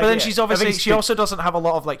 But then she's obviously she also doesn't have a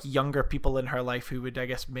lot of like younger people in her life who would, I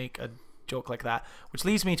guess, make a joke like that. Which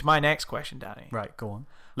leads me to my next question, Danny. Right, go on.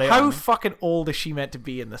 How fucking old is she meant to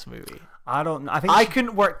be in this movie? I don't know. I think I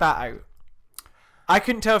couldn't work that out. I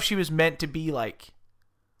couldn't tell if she was meant to be like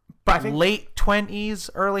but I think late 20s,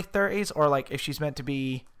 early 30s, or like if she's meant to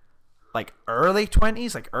be like early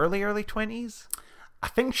 20s, like early 20s. I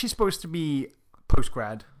think she's supposed to be post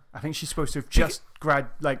grad. I think she's supposed to have just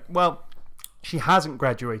she hasn't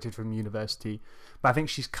graduated from university, but I think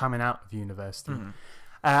she's coming out of university.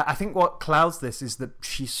 I think what clouds this is that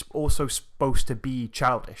she's also supposed to be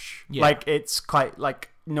childish. Yeah. Like it's quite like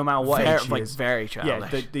no matter what age she is, very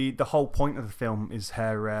childish. Yeah, the whole point of the film is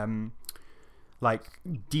her like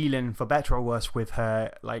dealing for better or worse with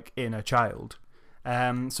her like inner child.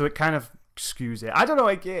 So it kind of skews it. I don't know.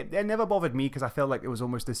 Like it never bothered me because I felt like it was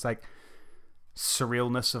almost this like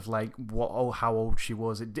surrealness of like how old she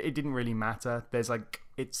was. It didn't really matter. There's like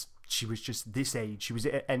she was just this age. She was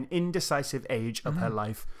at an indecisive age of her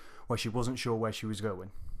life where she wasn't sure where she was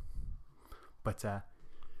going. But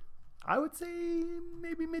I would say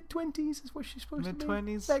maybe mid-20s is what she's supposed to be.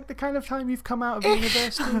 Mid-20s? Like the kind of time you've come out of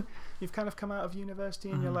university. You've kind of come out of university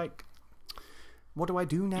and you're like, what do I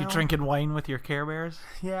do now? You're drinking wine with your Care Bears?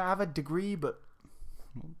 Yeah, I have a degree, but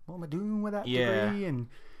what am I doing with that Yeah. degree? And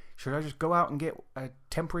should I just go out and get a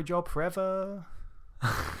temporary job forever? Do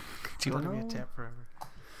you want to don't be a know. temp forever?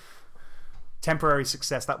 Temporary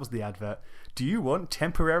success, that was the advert. Do you want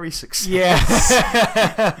temporary success?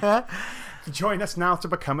 Yeah. Join us now to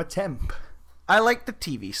become a temp. I like the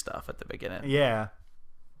TV stuff at the beginning. Yeah.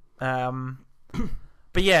 But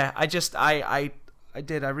yeah, I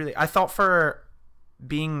thought for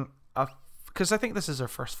being because I think this is her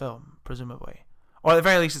first film, presumably, or at the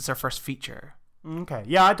very least, it's her first feature. Okay.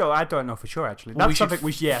 Yeah, I don't know for sure actually. That's something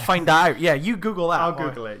we should find out. Yeah, you Google that. I'll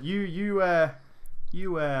Google it. You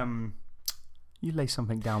lay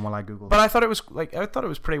something down while I Google. But I thought it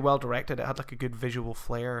was pretty well directed. It had like a good visual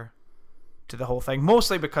flair to the whole thing,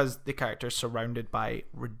 mostly because the character's surrounded by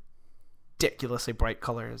ridiculously bright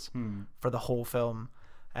colors for the whole film.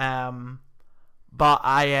 But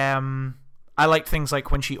I like things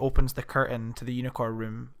like when she opens the curtain to the unicorn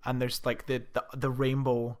room and there's like the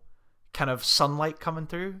rainbow kind of sunlight coming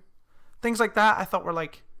through. Things like that I thought were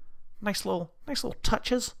like nice little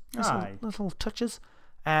touches. Little touches.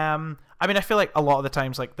 I mean, I feel like a lot of the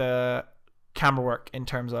times like the camera work in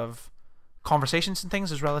terms of conversations and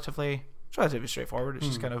things is relatively straightforward. It's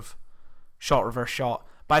just kind of shot reverse shot.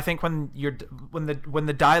 But I think when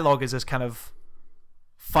the dialogue is as kind of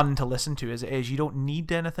fun to listen to as it is, you don't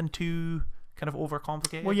need anything too kind of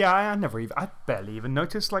overcomplicated. Well, yeah, I barely even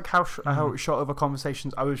noticed like how it shot over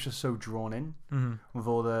conversations. I was just so drawn in with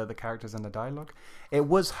all the characters and the dialogue. It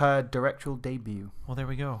was her directorial debut. Well, there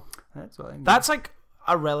we go. That's what I mean. That's like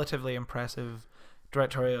a relatively impressive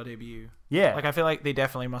directorial debut. Yeah. Like I feel like they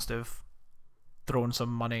definitely must have thrown some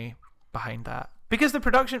money behind that because the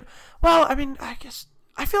production. Well, I mean, I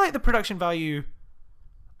feel like the production value.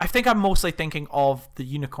 I think I'm mostly thinking of the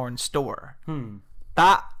Unicorn Store.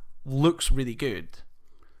 That looks really good.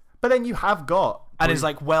 But then you have got And is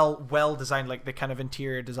like well designed. Like the kind of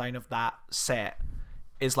interior design of that set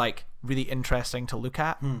is like really interesting to look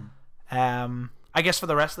at. I guess for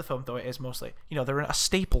the rest of the film though, it is mostly, they're in a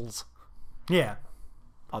Staples. Yeah.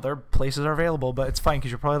 Other places are available, but it's fine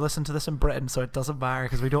because you're probably listening to this in Britain, so it doesn't matter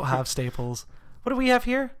because we don't have Staples. What do we have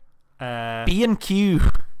here? B&Q.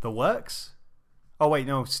 The Works? Oh wait,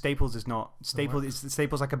 no, Staples is not. Is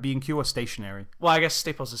Staples like a B&Q or stationery? Well, I guess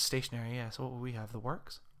Staples is stationary, yeah. So what would we have? The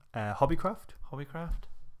Works? Hobbycraft? Hobbycraft?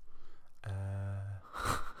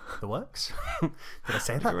 The Works? Did I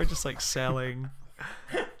say that? We're just like selling.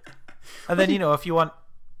 And then, if you want,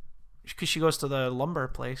 because she goes to the lumber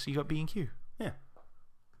place, you got B&Q.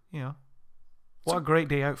 Yeah. What a great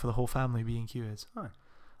day out for the whole family B&Q is. Hi.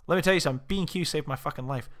 Let me tell you something, B&Q saved my fucking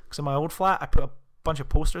life. Because in my old flat, I put a bunch of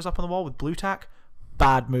posters up on the wall with blue tack.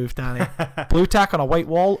 Bad move, Danny. Blue tack on a white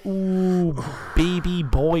wall. Ooh, baby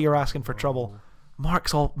boy, you're asking for trouble.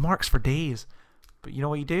 Marks for days. But you know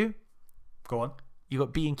what you do? Go on. You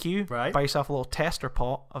got B&Q. Right. Buy yourself a little tester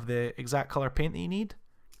pot of the exact color paint that you need.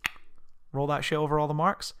 Roll that shit over all the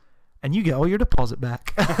marks. And you get all your deposit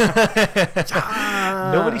back. Nobody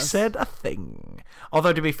said a thing.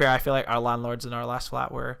 Although to be fair, I feel like our landlords in our last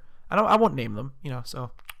flat were, I won't name them,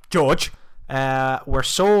 so George. were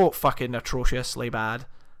so fucking atrociously bad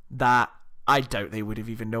that I doubt they would have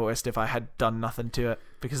even noticed if I had done nothing to it,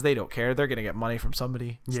 because they don't care. They're gonna get money from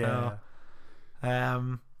somebody. Yeah.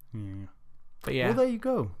 So, but yeah. Well, there you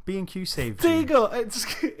go. B&Q saved There you go.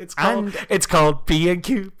 It's called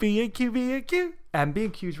B&Q. And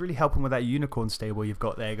B&Q is really helping with that unicorn stable you've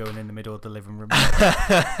got there going in the middle of the living room.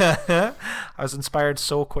 I was inspired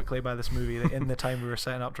so quickly by this movie that in the time we were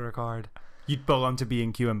setting up to record. You'd belong to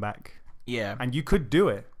B&Q and back. Yeah. And you could do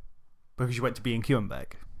it because you went to B&Q and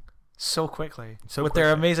back. So quickly. So with quickly.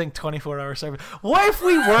 their amazing 24-hour service. What if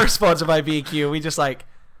we were sponsored by B&Q? We just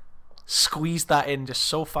squeezed that in just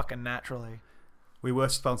so fucking naturally. We were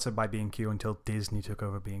sponsored by B&Q until Disney took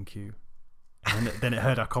over B&Q. And then it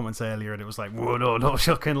heard our comments earlier and it was like, whoa, no,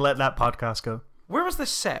 shocking, let that podcast go. Where was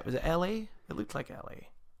this set? Was it LA? It looked like LA.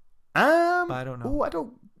 But I don't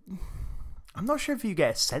know. I'm not sure if you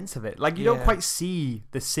get a sense of it. Like, you don't quite see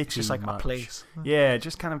the city. It's just like much. a place. Yeah,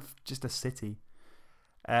 just a city.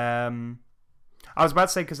 I was about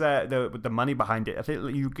to say, because the money behind it,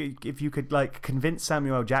 if you could like convince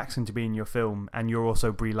Samuel L. Jackson to be in your film and you're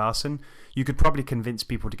also Brie Larson, you could probably convince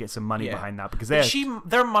people to get some money behind that, because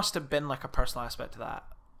there must have been like a personal aspect to that,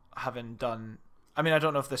 having done. I mean, I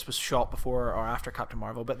don't know if this was shot before or after Captain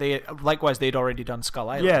Marvel, but they'd already done Skull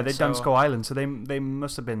Island. Yeah, they'd done Skull Island, so they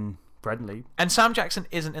must have been friendly. And Sam Jackson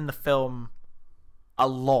isn't in the film a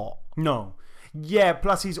lot. No. Yeah,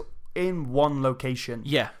 plus he's in one location.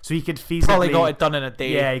 Yeah. So he could feasibly... Probably got it done in a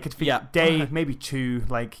day. Yeah, he could day, maybe two,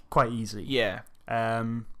 like, quite easy. Yeah.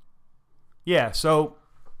 Yeah, so...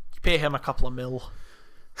 You pay him a couple of mil.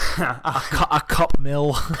 a cup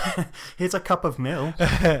mil. Here's a cup of milk.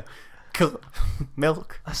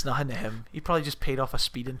 Milk. That's nothing to him. He probably just paid off a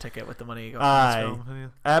speeding ticket with the money he got from this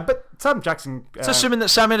film. But Sam Jackson... It's assuming that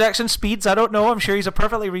Samuel Jackson speeds. I don't know. I'm sure he's a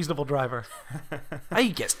perfectly reasonable driver. He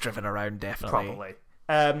gets driven around, definitely.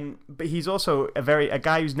 Probably. But he's also a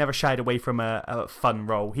guy who's never shied away from a fun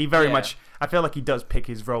role. He very much... I feel like he does pick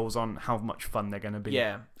his roles on how much fun they're going to be.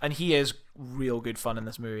 Yeah, and he is real good fun in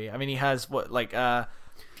this movie. I mean, he has what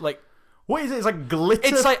what is it? It's like glitter.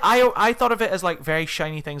 It's like I thought of it as like very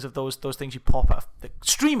shiny things of those things you pop out, the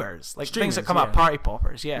streamers, things that come out, party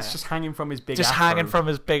poppers. Yeah, it's just hanging from his big. Hanging from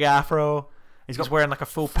his big afro. He's wearing like a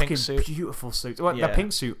full pink suit. Beautiful suit. Well, the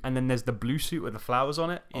pink suit, and then there's the blue suit with the flowers on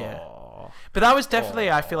it. Yeah. Oh. But that was definitely,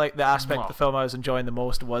 I feel like, the aspect of the film I was enjoying the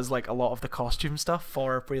most was like a lot of the costume stuff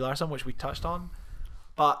for Brie Larson, which we touched on.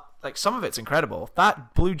 But like some of it's incredible.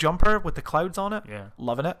 That blue jumper with the clouds on it,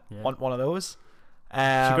 loving it. Yeah. Want one of those. She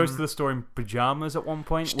goes to the store in pajamas at one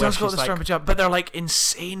point. She does go to the store in pajamas, but they're like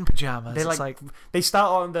insane pajamas. They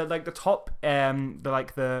start on the top,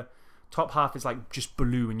 the top half is like just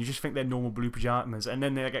blue, and you just think they're normal blue pajamas, and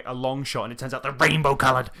then they get a long shot, and it turns out they're rainbow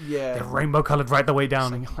coloured. Yeah, they're rainbow coloured right the way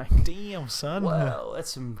down, and you're like, damn son. Well,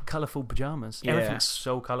 that's some colourful pajamas. Yeah. Everything's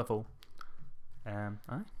so colourful. But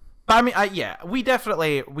I mean,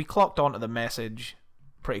 we clocked onto the message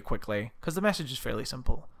pretty quickly, because the message is fairly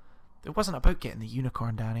simple. It wasn't about getting the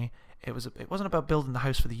unicorn, Danny. It wasn't about building the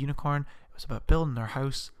house for the unicorn. It was about building her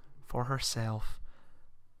house for herself.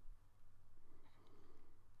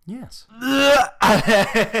 Yes.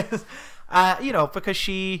 Because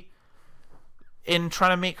she, in trying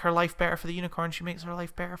to make her life better for the unicorn, she makes her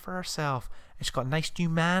life better for herself. And she's got a nice new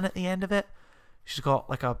man at the end of it. She's got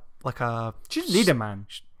like a. She doesn't need a man.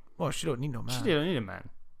 She don't need no man. She don't need a man.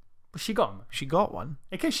 But she got him. She got one.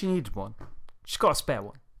 In case she needed one. She's got a spare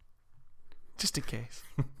one. Just in case.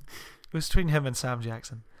 It was between him and Sam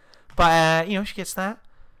Jackson. But, she gets that.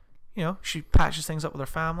 She patches things up with her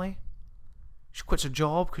family. She quits her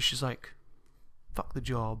job because she's like, fuck the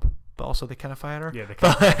job. But also they kind of fire her. Yeah, they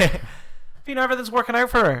can. Everything's working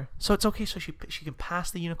out for her. So it's okay. So she can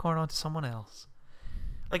pass the unicorn on to someone else.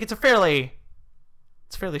 Like, it's a fairly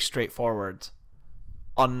straightforward,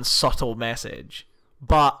 unsubtle message.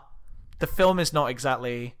 But the film is not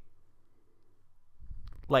exactly,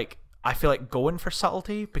 like, I feel like going for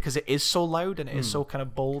subtlety, because it is so loud and it is so kind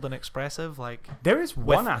of bold and expressive. Like, there is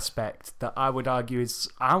one aspect that I would argue is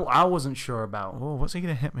I wasn't sure about. Oh, what's he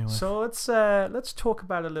gonna hit me with? So let's talk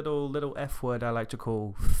about a little F word I like to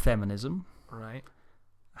call feminism. Right.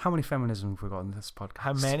 How many feminisms have we got in this podcast?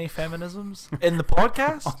 How many feminisms in the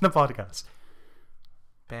podcast? On the podcast.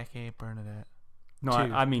 Becky, Bernadette. No,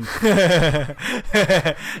 I mean...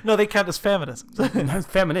 No, they count as feminists. No,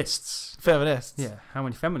 feminists. Feminists. Yeah. How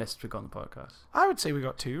many feminists we got on the podcast? I would say we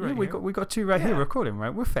got two, right? Yeah, we got two right here recording,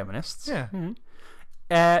 right? We're feminists. Yeah.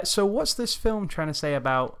 Mm-hmm. So what's this film trying to say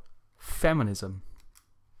about feminism?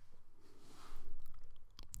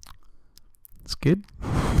 It's good.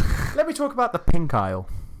 Let me talk about the pink aisle.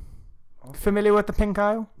 Familiar with the pink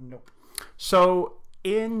aisle? Nope. So,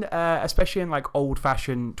 especially in like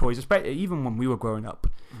old-fashioned toys, especially even when we were growing up,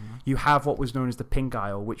 you have what was known as the pink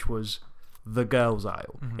aisle, which was the girls'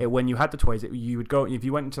 aisle. When you had the toys, you would go, if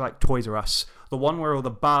you went into like Toys R Us, the one where all the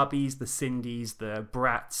Barbies, the Cindys, the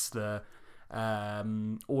Bratz, the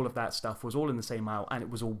all of that stuff was all in the same aisle, and it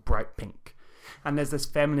was all bright pink. And there's this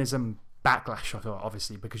feminism backlash of it,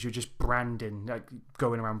 obviously, because you're just branding, like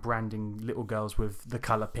going around branding little girls with the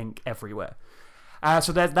color pink everywhere.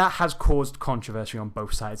 So that has caused controversy on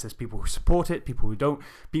both sides. There's people who support it, people who don't,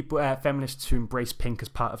 people feminists who embrace pink as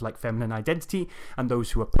part of like feminine identity, and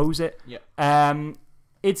those who oppose it. Yeah.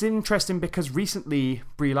 It's interesting because recently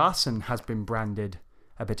Brie Larson has been branded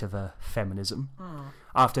a bit of a feminism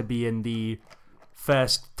after being the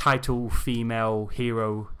first title female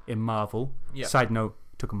hero in Marvel. Yeah. Side note,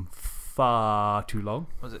 took him far too long.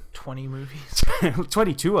 Was it 20 movies?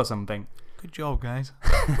 22 or something. Good job, guys.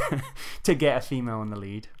 To get a female in the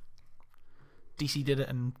lead. DC did it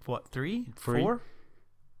in what, 3? 3? 4?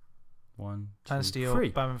 1, 2, Man of Steel, 3.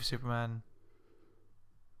 Batman v Superman,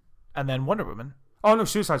 and then Wonder Woman. Oh no,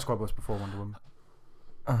 Suicide Squad was before Wonder Woman.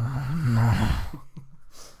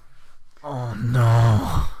 Oh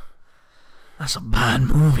no. That's a bad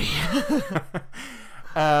movie.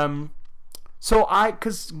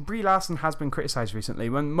 Because Brie Larson has been criticised recently,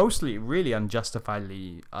 when mostly really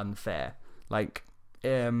unjustifiably unfair. Like,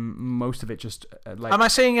 most of it just like. Am I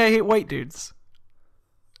saying I hate white dudes?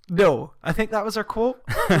 No, I think that was her quote.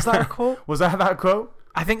 Was that her quote? Was that quote?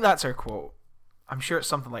 I think that's her quote. I'm sure it's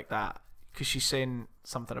something like that, because she's saying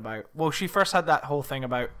something about. Well, she first had that whole thing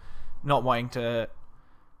about not wanting to.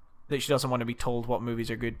 That she doesn't want to be told what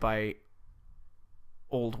movies are good by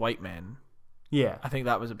old white men. Yeah, I think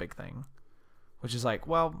that was a big thing. Which is like,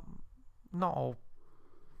 well, not all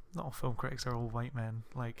film critics are old white men.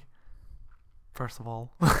 Like, first of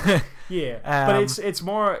all, yeah, but it's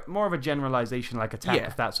more of a generalization, like attack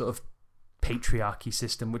of that sort of patriarchy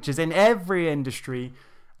system, which is in every industry.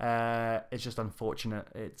 It's just unfortunate.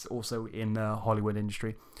 It's also in the Hollywood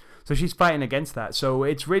industry, so she's fighting against that. So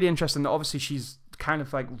it's really interesting that obviously she's kind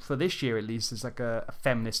of like, for this year at least, is like a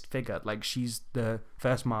feminist figure. Like, she's the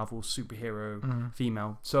first Marvel superhero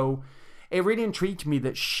female. So it really intrigued me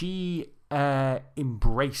that she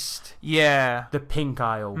embraced the pink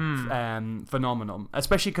aisle phenomenon,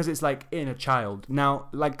 especially because it's like in a child. Now,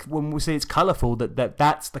 like when we say it's colourful,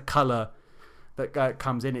 that's the colour that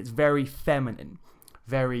comes in. It's very feminine,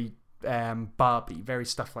 very Barbie, very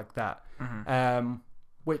stuff like that.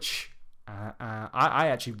 Which I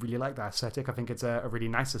actually really like that aesthetic. I think it's a really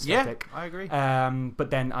nice aesthetic. Yeah, I agree. But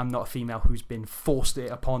then I'm not a female who's been forced it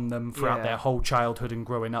upon them throughout their whole childhood and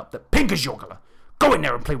growing up that pink is your colour. Go in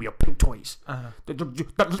there and play with your pink toys. You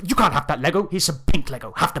can't have that Lego. Here's some pink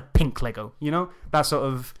Lego. Have the pink Lego. You know? That sort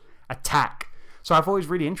of attack. So I've always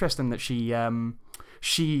really interesting that she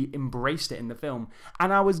embraced it in the film.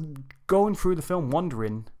 And I was going through the film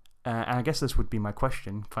wondering, and I guess this would be my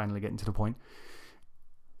question, finally getting to the point.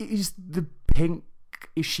 Is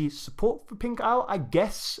she support for pink aisle? I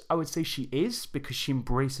guess I would say she is, because she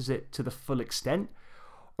embraces it to the full extent.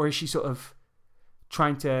 Or is she sort of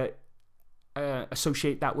trying to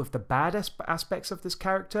associate that with the bad aspects of this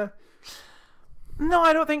character? No,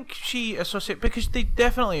 I don't think she associates, because they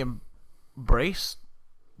definitely embrace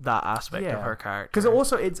that aspect of her character. Because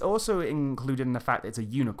it's also included in the fact that it's a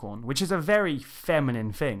unicorn, which is a very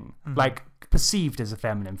feminine thing. Like, perceived as a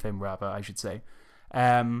feminine thing, rather, I should say.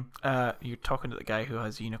 You're talking to the guy who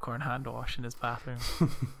has unicorn hand wash in his bathroom.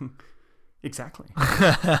 Exactly.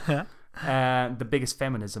 The biggest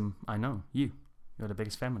feminism I know. You're the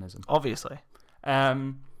biggest feminism, obviously.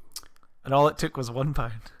 And all it took was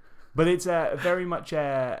 £1. But it's very much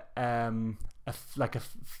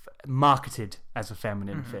marketed as a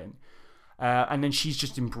feminine thing, and then she's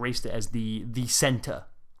just embraced it as the center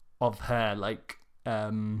of her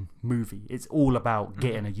movie. It's all about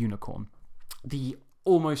getting a unicorn. The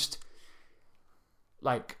almost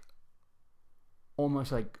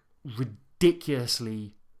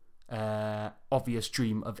ridiculously obvious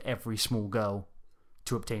dream of every small girl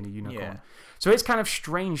to obtain a unicorn. Yeah. So it's kind of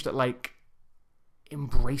strange that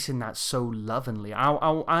embracing that so lovingly.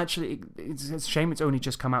 I'll actually, it's a shame it's only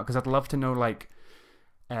just come out, because I'd love to know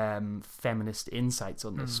feminist insights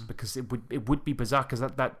on this, because it would be bizarre,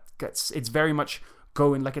 because it's very much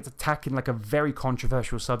going, it's attacking a very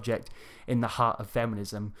controversial subject in the heart of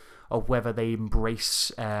feminism, of whether they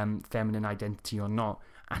embrace feminine identity or not.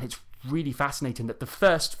 And it's really fascinating that the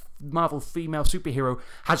first Marvel female superhero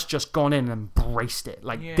has just gone in and embraced it.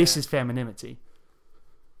 This is femininity.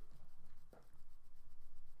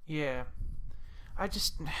 Yeah. I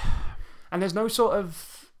just And there's no sort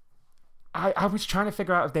of. I was trying to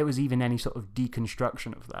figure out if there was even any sort of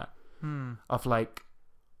deconstruction of that. Of like,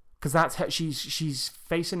 because that's her, she's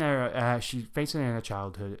facing her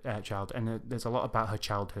childhood, and there's a lot about her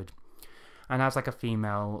childhood. And as like a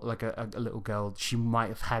female, like a little girl, she might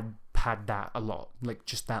have had that a lot, like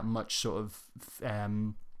just that much sort of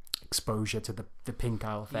exposure to the pink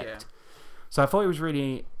eye effect. Yeah. So I thought it was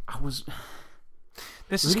really. This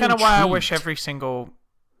really is kind of why I intrigued. wish every single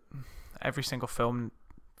film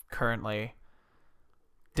currently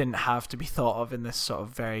didn't have to be thought of in this sort of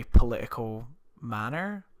very political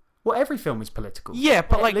manner. Well, every film is political. Yeah,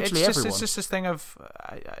 but like literally it's everyone. just this thing of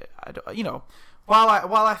you know, while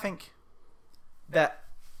I think that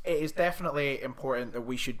it is definitely important that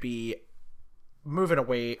we should be moving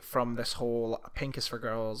away from this whole pink is for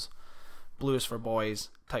girls, blue is for boys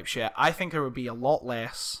type shit. I think there would be a lot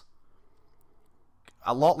less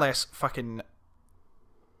fucking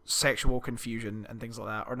sexual confusion and things like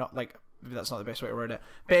that, or not, like, maybe that's not the best way to word it,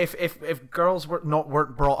 but if girls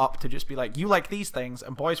weren't brought up to just be like, you like these things,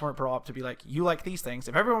 and boys weren't brought up to be like, you like these things,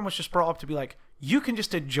 if everyone was just brought up to be like, you can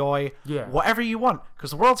just enjoy whatever you want,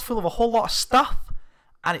 because the world's full of a whole lot of stuff,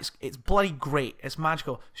 and it's bloody great, it's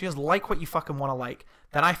magical, so you just like what you fucking want to like,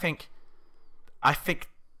 then I think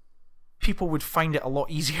people would find it a lot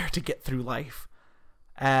easier to get through life.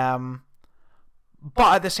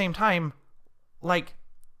 But at the same time, like,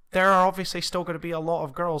 there are obviously still going to be a lot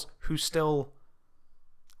of girls who still,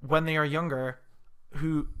 when they are younger,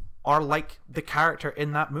 who are like the character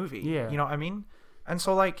in that movie. Yeah. You know what I mean? And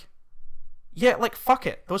so, like, yeah, like, fuck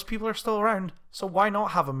it. Those people are still around, so why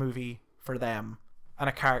not have a movie for them and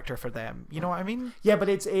a character for them? You know what I mean? Yeah, but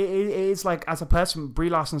it is like, as a person, Brie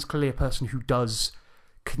Larson's clearly a person who does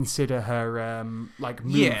consider her like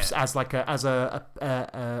moves as like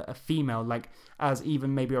a female, like as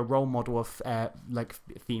even maybe a role model of like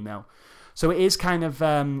female. So it is kind of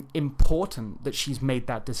important that she's made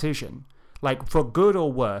that decision, like for good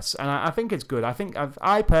or worse. And I think it's good.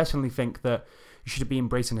 I personally think that you should be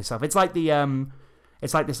embracing herself. It's like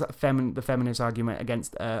it's like this the feminist argument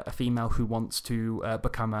against a female who wants to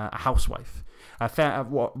become a housewife.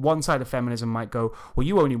 One side of feminism might go, well,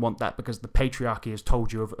 you only want that because the patriarchy has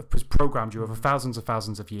told you, has programmed you over thousands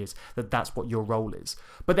of years that that's what your role is.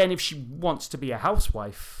 But then if she wants to be a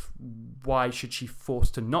housewife, why should she force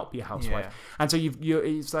to not be a housewife? Yeah. And so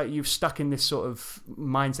it's like you've stuck in this sort of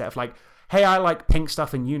mindset of like, hey, I like pink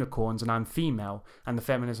stuff and unicorns and I'm female. And the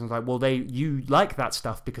feminism is like, well, you like that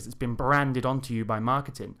stuff because it's been branded onto you by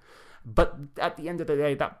marketing. But at the end of the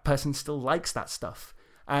day, that person still likes that stuff.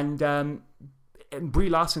 And Brie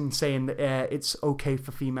Larson saying that it's okay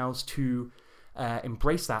for females to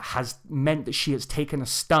embrace that has meant that she has taken a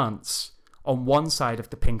stance on one side of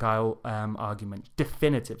the pink eye argument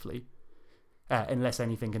definitively. Unless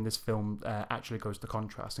anything in this film actually goes to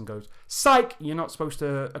contrast and goes, psych, you're not supposed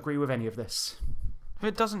to agree with any of this. But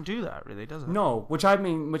it doesn't do that, really, does it? No, which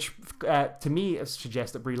to me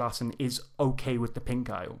suggests that Brie Larson is okay with the pink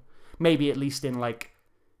aisle. Maybe at least in like,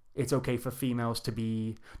 it's okay for females to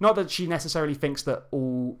be, not that she necessarily thinks that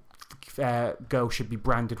all girls should be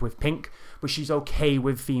branded with pink, but she's okay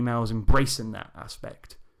with females embracing that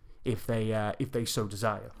aspect if they so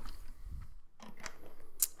desire.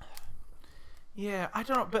 Yeah, I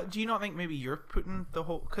don't know, but do you not think maybe you're putting the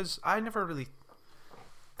whole... Because I never really...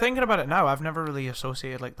 Thinking about it now, I've never really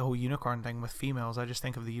associated like the whole unicorn thing with females. I just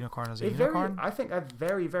think of the unicorn as a unicorn. I think that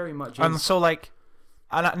very, very much is. And so like...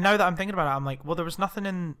 And now that I'm thinking about it, I'm like, well, there was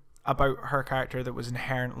nothing about her character that was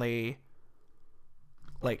inherently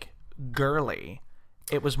like girly.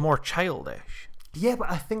 It was more childish. Yeah, but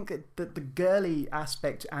I think that the girly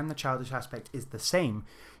aspect and the childish aspect is the same.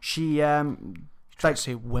 She... Like,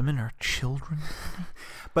 say women are children,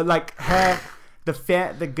 but like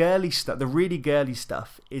the girly stuff, the really girly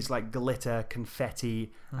stuff is like glitter,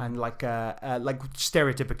 confetti, and like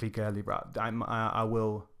stereotypically girly. But I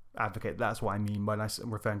will advocate that's what I mean when I'm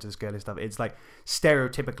referring to this girly stuff. It's like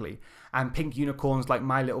stereotypically, and pink unicorns like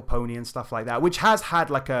My Little Pony and stuff like that, which has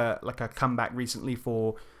had like a comeback recently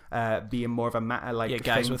for. Being more of a matter like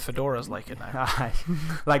guys thing. with fedoras like it now.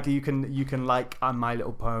 Like you can like My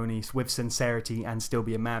Little Pony with sincerity and still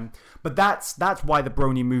be a man. But that's why the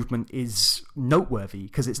brony movement is noteworthy,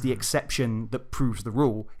 because it's the exception that proves the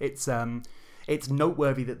rule. It's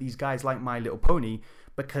noteworthy that these guys like My Little Pony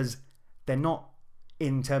because they're not,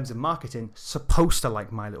 in terms of marketing, supposed to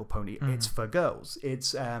like My Little Pony. It's for girls.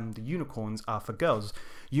 It's the unicorns are for girls.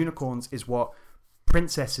 Unicorns is what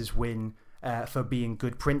princesses win. For being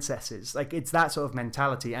good princesses, like it's that sort of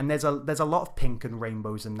mentality, and there's a lot of pink and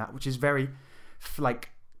rainbows in that, which is very like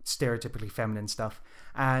stereotypically feminine stuff,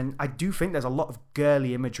 and I do think there's a lot of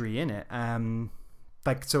girly imagery in it.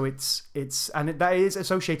 So it's that is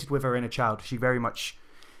associated with her inner child. She very much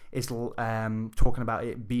is talking about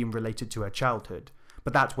it being related to her childhood.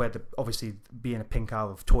 But that's where obviously being a pink owl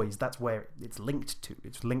of toys, that's where it's linked to.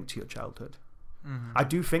 It's linked to your childhood. Mm-hmm. I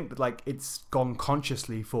do think that like it's gone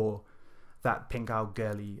consciously for that pink owl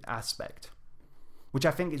girly aspect, which I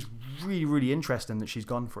think is really, really interesting that she's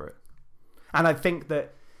gone for it. And I think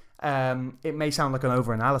that it may sound like an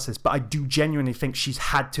over-analysis, but I do genuinely think she's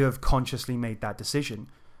had to have consciously made that decision.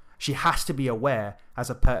 She has to be aware as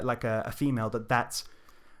a female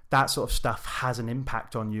that sort of stuff has an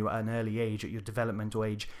impact on you at an early age, at your developmental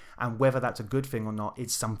age, and whether that's a good thing or not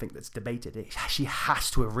is something that's debated. She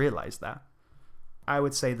has to have realised that. I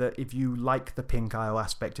would say that if you like the pink owl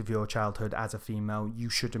aspect of your childhood as a female, you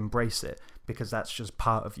should embrace it, because that's just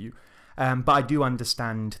part of you. But I do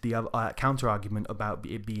understand the counter argument about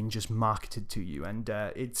it being just marketed to you, and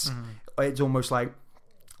it's almost like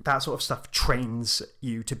that sort of stuff trains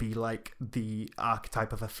you to be like the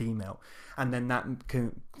archetype of a female, and then that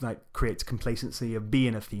creates complacency of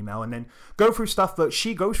being a female, and then go through stuff that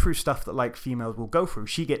she goes through, stuff that like females will go through.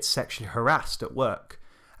 She gets sexually harassed at work.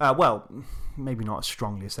 Well, maybe not as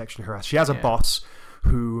strongly as sexually harassed. She has a boss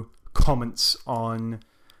who comments on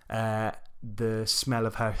the smell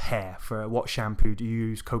of her hair. For what shampoo do you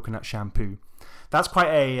use? Coconut shampoo. That's quite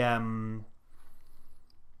a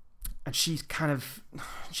and she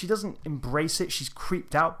doesn't embrace it. She's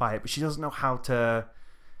creeped out by it, but she doesn't know how to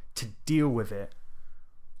deal with it,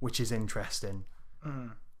 which is interesting.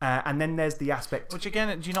 And then there's the aspect, which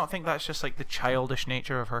again, do you not think that's just like the childish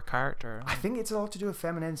nature of her character? I think it's a lot to do with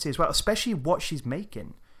femininity as well, especially what she's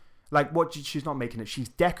making. Like what she's not making it. She's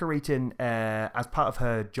decorating as part of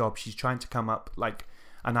her job. She's trying to come up like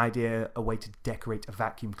an idea, a way to decorate a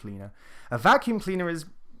vacuum cleaner. A vacuum cleaner is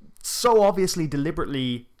so obviously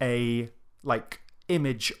deliberately a like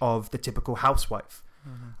image of the typical housewife.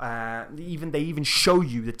 They even show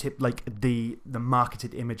you the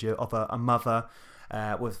marketed image of a mother.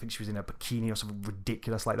 I think she was in a bikini or something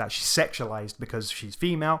ridiculous like that. She's sexualized because she's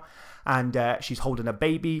female, and she's holding a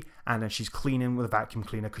baby, and then she's cleaning with a vacuum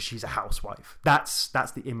cleaner because she's a housewife. That's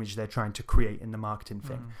the image they're trying to create in the marketing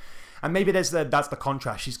thing. And maybe that's the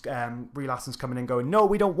contrast. She's Brie Larson's coming in going, no,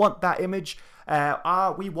 we don't want that image.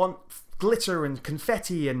 We want glitter and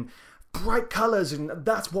confetti and bright colors, and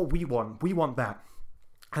that's what we want. We want that.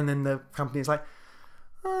 And then the company is like,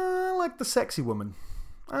 I like the sexy woman.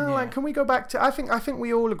 Like, can we go back to? I think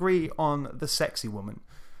we all agree on the sexy woman,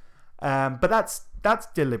 but that's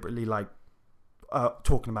deliberately like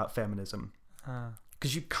talking about feminism,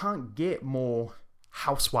 because you can't get more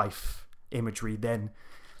housewife imagery than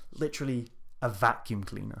literally a vacuum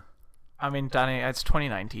cleaner. I mean, Danny, it's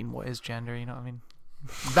 2019. What is gender? You know what I mean?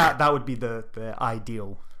 That would be the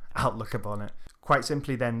ideal outlook upon it. Quite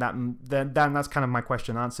simply, then that's kind of my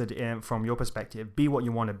question answered from your perspective. Be what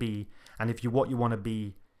you want to be, and if what you want to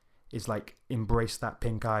be is like embrace that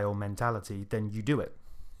pink owl mentality, then you do it.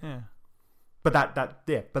 Yeah. But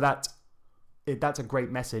that's a great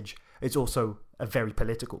message. It's also a very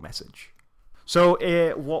political message. So,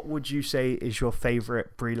 what would you say is your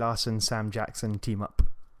favorite Brie Larson, Sam Jackson team up?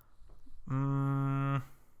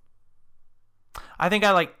 I think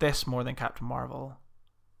I like this more than Captain Marvel.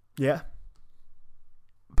 Yeah.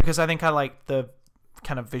 Because I think I like the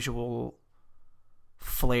kind of visual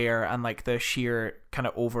flair and like the sheer kind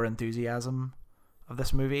of over enthusiasm of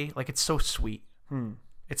this movie. Like, it's so sweet.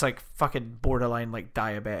 It's like fucking borderline like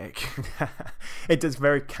diabetic. It does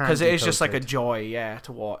very candy, because it is just like a joy,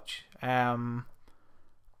 to watch. I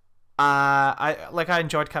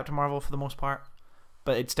enjoyed Captain Marvel for the most part,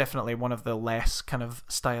 but it's definitely one of the less kind of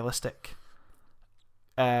stylistic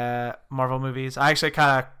Marvel movies. I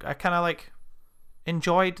kind of like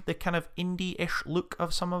enjoyed the kind of indie-ish look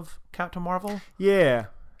of some of Captain Marvel. Yeah,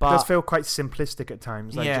 but it does feel quite simplistic at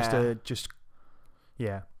times. Like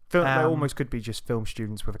they almost could be just film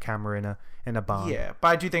students with a camera in a barn. Yeah, but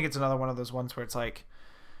I do think it's another one of those ones where it's like,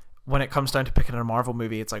 when it comes down to picking a Marvel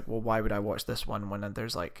movie, it's like, well, why would I watch this one when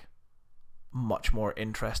there's like much more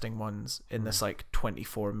interesting ones in this like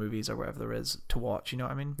 24 movies or whatever there is to watch? You know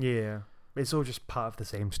what I mean? Yeah, it's all just part of the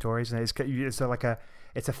same story, isn't it?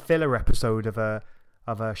 It's a filler episode of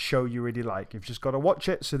a show you really like. You've just got to watch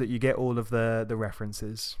it so that you get all of the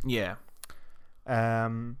references. Yeah.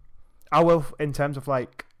 I will, in terms of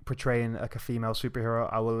like portraying like a female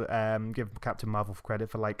superhero, I will give Captain Marvel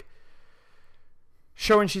credit for like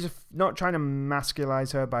showing she's not trying to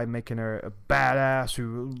masculinize her by making her a badass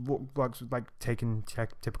who looks like taking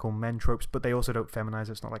typical men tropes, but they also don't feminize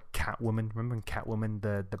her. It's not like Catwoman. Remember in Catwoman,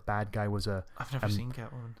 the bad guy was a... I've never seen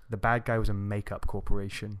Catwoman. The bad guy was a makeup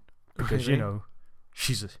corporation. Because, Really? you know,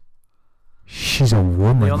 she's a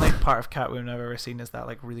woman. The only part of Catwoman I've ever seen is that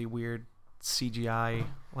like really weird CGI,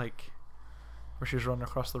 like where she's running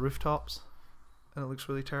across the rooftops, and it looks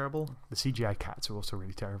really terrible. The CGI cats are also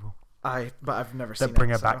really terrible. But I've never seen That bring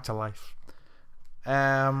it, her so. back to life.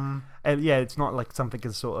 Um, And yeah, it's not like something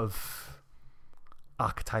as sort of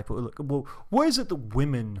archetypal. Look, well, what is it that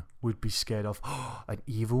women would be scared of? An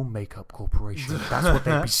evil makeup corporation. That's what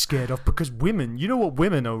they'd be scared of, because women, you know what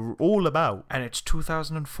women are all about. and it's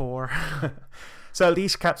 2004. So at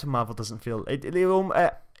least Captain Marvel doesn't feel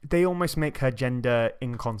they almost make her gender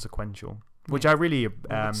inconsequential, which I really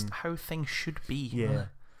That's how things should be. yeah,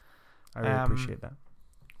 I really appreciate that.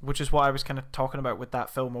 Which is what I was kind of talking about with that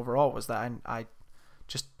film overall, was that I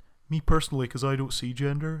just, me personally, because I don't see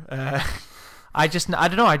gender, I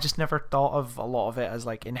don't know, I just never thought of a lot of it as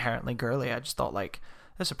like inherently girly. I just thought like,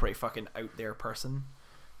 this is a pretty fucking out there person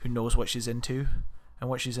who knows what she's into, and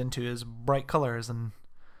what she's into is bright colours and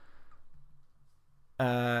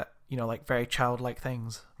you know, like very childlike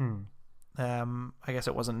things. I guess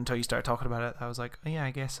it wasn't until you started talking about it that I was like, oh yeah,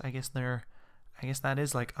 I guess that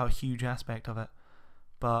is like a huge aspect of it.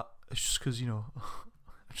 But it's just because, you know,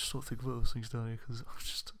 I just don't think about those things, don't you? Because I'm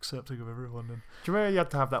just accepting of everyone. And Do you remember you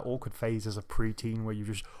had to have that awkward phase as a preteen where you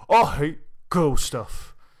just, oh, I hate girl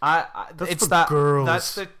stuff. That's it's for that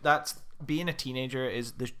girls. that's being a teenager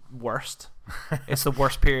is the worst. It's the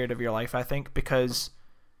worst period of your life, I think, because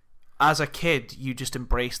as a kid you just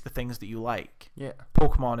embrace the things that you like. Yeah.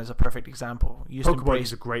 Pokemon is a perfect example. You just Pokemon embrace,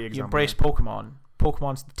 is a great You example. embrace Pokemon.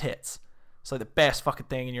 Pokemon's the tits. It's like the best fucking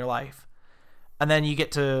thing in your life. And then you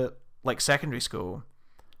get to like secondary school,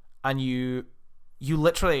 and you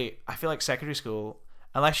literally, I feel like secondary school,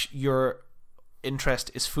 unless your interest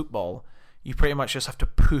is football, you pretty much just have to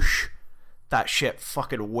push that shit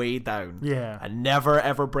fucking way down. Yeah. And never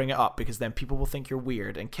ever bring it up, because then people will think you're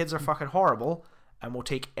weird, and kids are fucking horrible and will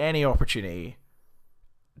take any opportunity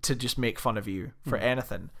to just make fun of you for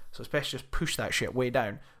anything. So especially just push that shit way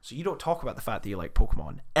down, so you don't talk about the fact that you like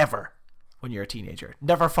Pokemon ever when you're a teenager.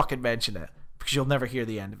 Never fucking mention it, because you'll never hear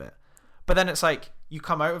the end of it. But then it's like, you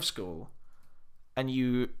come out of school and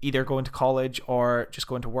you either go into college or just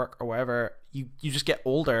go into work or whatever, you just get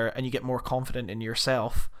older and you get more confident in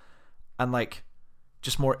yourself and like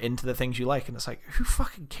just more into the things you like, and it's like, who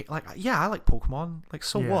fucking cares? Like, yeah, I like Pokemon, like,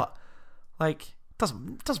 so Yeah. what? Like,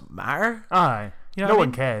 it doesn't matter. Aye. You know No what I one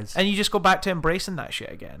mean? cares. And you just go back to embracing that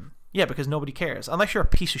shit again. Yeah, because nobody cares. Unless you're a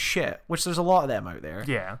piece of shit, which there's a lot of them out there.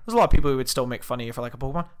 Yeah. There's a lot of people who would still make fun of you for like a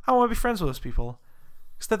Pokemon. I want to be friends with those people,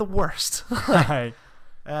 because they're the worst. Aye.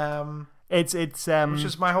 It's Which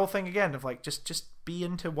is my whole thing again, of like, just be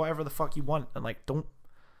into whatever the fuck you want, and like, don't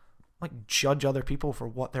like judge other people for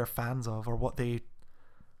what they're fans of, or what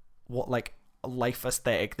like life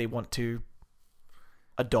aesthetic they want to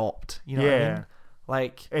adopt. You know what I Yeah. mean?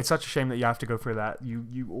 Like, it's such a shame that you have to go through that.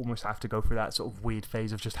 You almost have to go through that sort of weird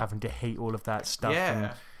phase of just having to hate all of that stuff. yeah.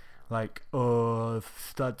 And like, oh,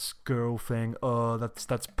 that's girl thing. Oh, that's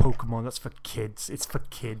Pokemon. That's for kids. It's for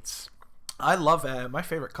kids. I love my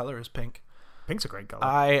favorite color is pink. Pink's a great color.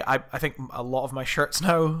 I think a lot of my shirts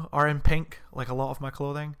now are in pink, like a lot of my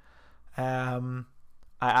clothing. I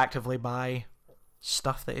actively buy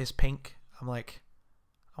stuff that is pink. I'm like,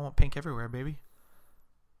 I want pink everywhere, baby.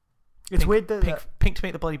 It's Pink- weird that Pink to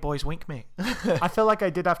make the bloody boys wink, mate. I feel like I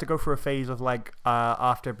did have to go through a phase of like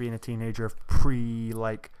after being a teenager of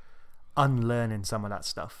like unlearning some of that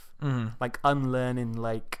stuff. Like unlearning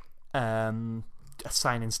like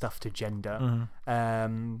assigning stuff to gender.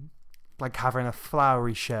 Like having a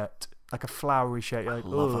flowery shirt. Like a flowery shirt, you're like,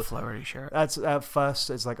 Love a "Ugh." flowery shirt. That's at first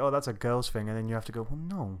it's like, oh, that's a girl's thing, and then you have to go, well,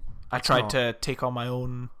 no. I it's tried not. to take on my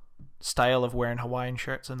own style of wearing Hawaiian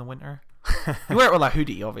shirts in the winter. You wear it with a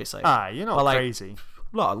hoodie, obviously. You're not But, like, crazy.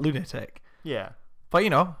 Not a lunatic. Yeah. But, you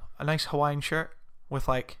know, a nice Hawaiian shirt with,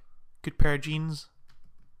 like, good pair of jeans,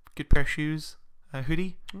 good pair of shoes, a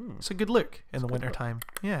hoodie. It's a good look in the good winter look. time.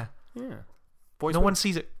 Yeah. Yeah. Boys No one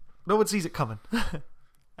sees it. No one sees it coming.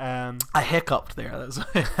 I hiccuped there. That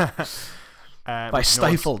was but I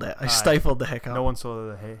stifled it. I stifled the hiccup. No one saw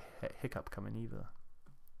the hiccup coming either.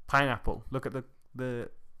 Pineapple. Look at the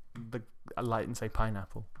light and say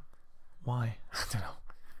pineapple. Why? I don't know.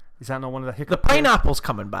 Is that not one of the The hiccup? pineapple's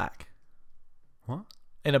coming back. What?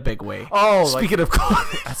 In a big way. Oh, Speaking of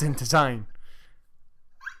as in design.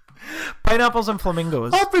 pineapples and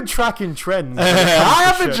flamingos. I've been tracking trends. I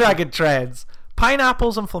have been tracking trends.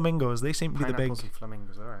 Pineapples and flamingos. They seem to be the big. Pineapples and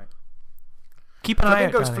flamingos. All right. Keep an eye out.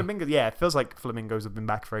 Flamingos, Danny. flamingos. Yeah, it feels like flamingos have been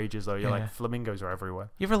back for ages though. You're Yeah. like flamingos are everywhere.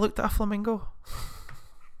 You ever looked at a flamingo?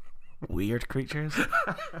 Weird creatures.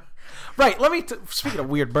 Right, let me. Speaking of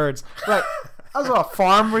weird birds, right. I was on a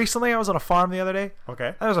farm recently. I was on a farm the other day. Okay.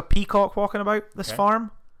 And there was a peacock walking about this Okay. farm.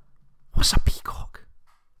 What's a peacock?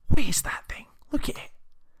 What is that thing? Look at it.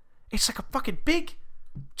 It's like a fucking big,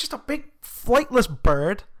 just a big flightless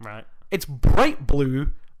bird. Right. It's bright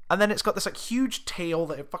blue, and then it's got this like huge tail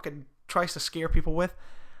that it fucking tries to scare people with.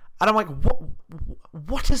 And I'm like,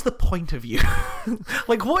 what is the point of you?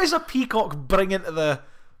 Like, what is a peacock bringing to the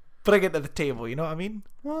table? You know what I mean?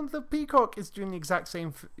 Well, the peacock is doing the exact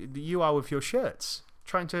same that you are with your shirts,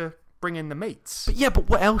 trying to bring in the mates. But yeah, but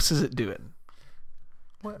what else is it doing?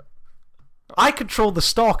 What? I control the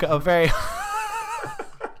stock at a very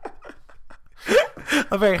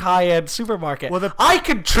high-end supermarket. Well, I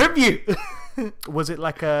contribute. Was it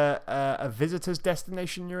like a visitor's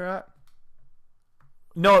destination you're at?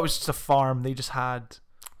 No, it was just a farm. They just had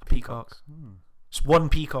a peacock. Just one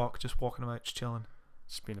peacock just walking about, just chilling.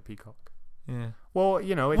 Just being a peacock. Yeah. Well,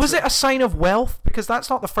 you know, Was it a sign of wealth? Because that's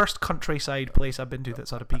not the first countryside place I've been to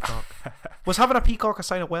that's had a peacock. Was having a peacock a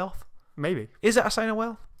sign of wealth? Maybe. Is it a sign of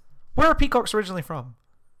wealth? Where are peacocks originally from?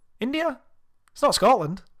 India? It's not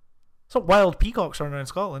Scotland. It's not wild peacocks running around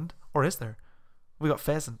Scotland. Or is there? We got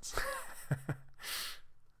pheasants.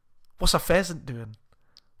 What's a pheasant doing?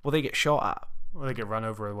 Well, they get shot at. Well, they get run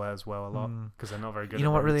over as well a lot because they're not very good. You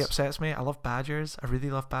know at what really roads. upsets me? I love badgers. I really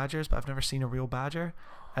love badgers, but I've never seen a real badger.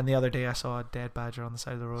 And the other day I saw a dead badger on the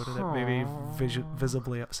side of the road, and it made me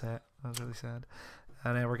visibly upset. I was really sad.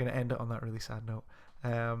 And we're going to end it on that really sad note.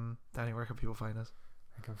 Danny, where can people find us?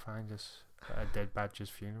 I can find us at a dead badger's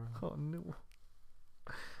funeral, Oh no!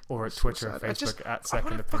 or at So Twitter and sad. I Facebook at I Second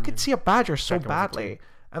want to Opinion. fucking see a badger so Second one for badly,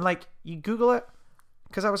 and like you Google it,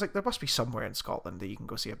 because I was like, there must be somewhere in Scotland that you can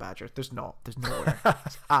go see a badger. There's not. There's nowhere.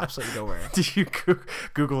 There's absolutely nowhere. Did you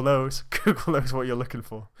Google those? Google those what you're looking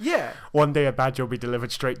for. Yeah. One day a badger will be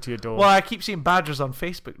delivered straight to your door. Well, I keep seeing badgers on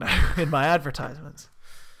Facebook now in my advertisements,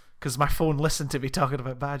 because my phone listened to me talking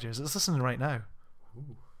about badgers. It's listening right now.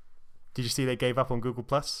 Did you see they gave up on Google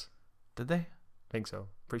Plus? Did they? I think so.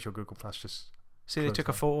 Pretty sure Google Plus just. See, they Close took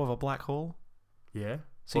a that. photo of a black hole. Yeah.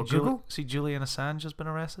 See, What, Google? See, Julian Assange has been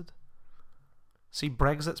arrested. See,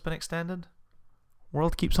 Brexit's been extended.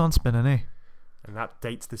 World keeps on spinning, eh? And that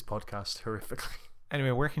dates this podcast horrifically.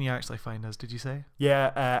 Anyway, where can you actually find us? Did you say?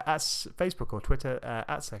 Yeah, at Facebook or Twitter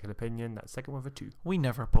at Second Opinion. That's second one for 2. We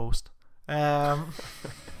never post. Go,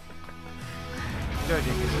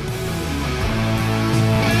 Jake.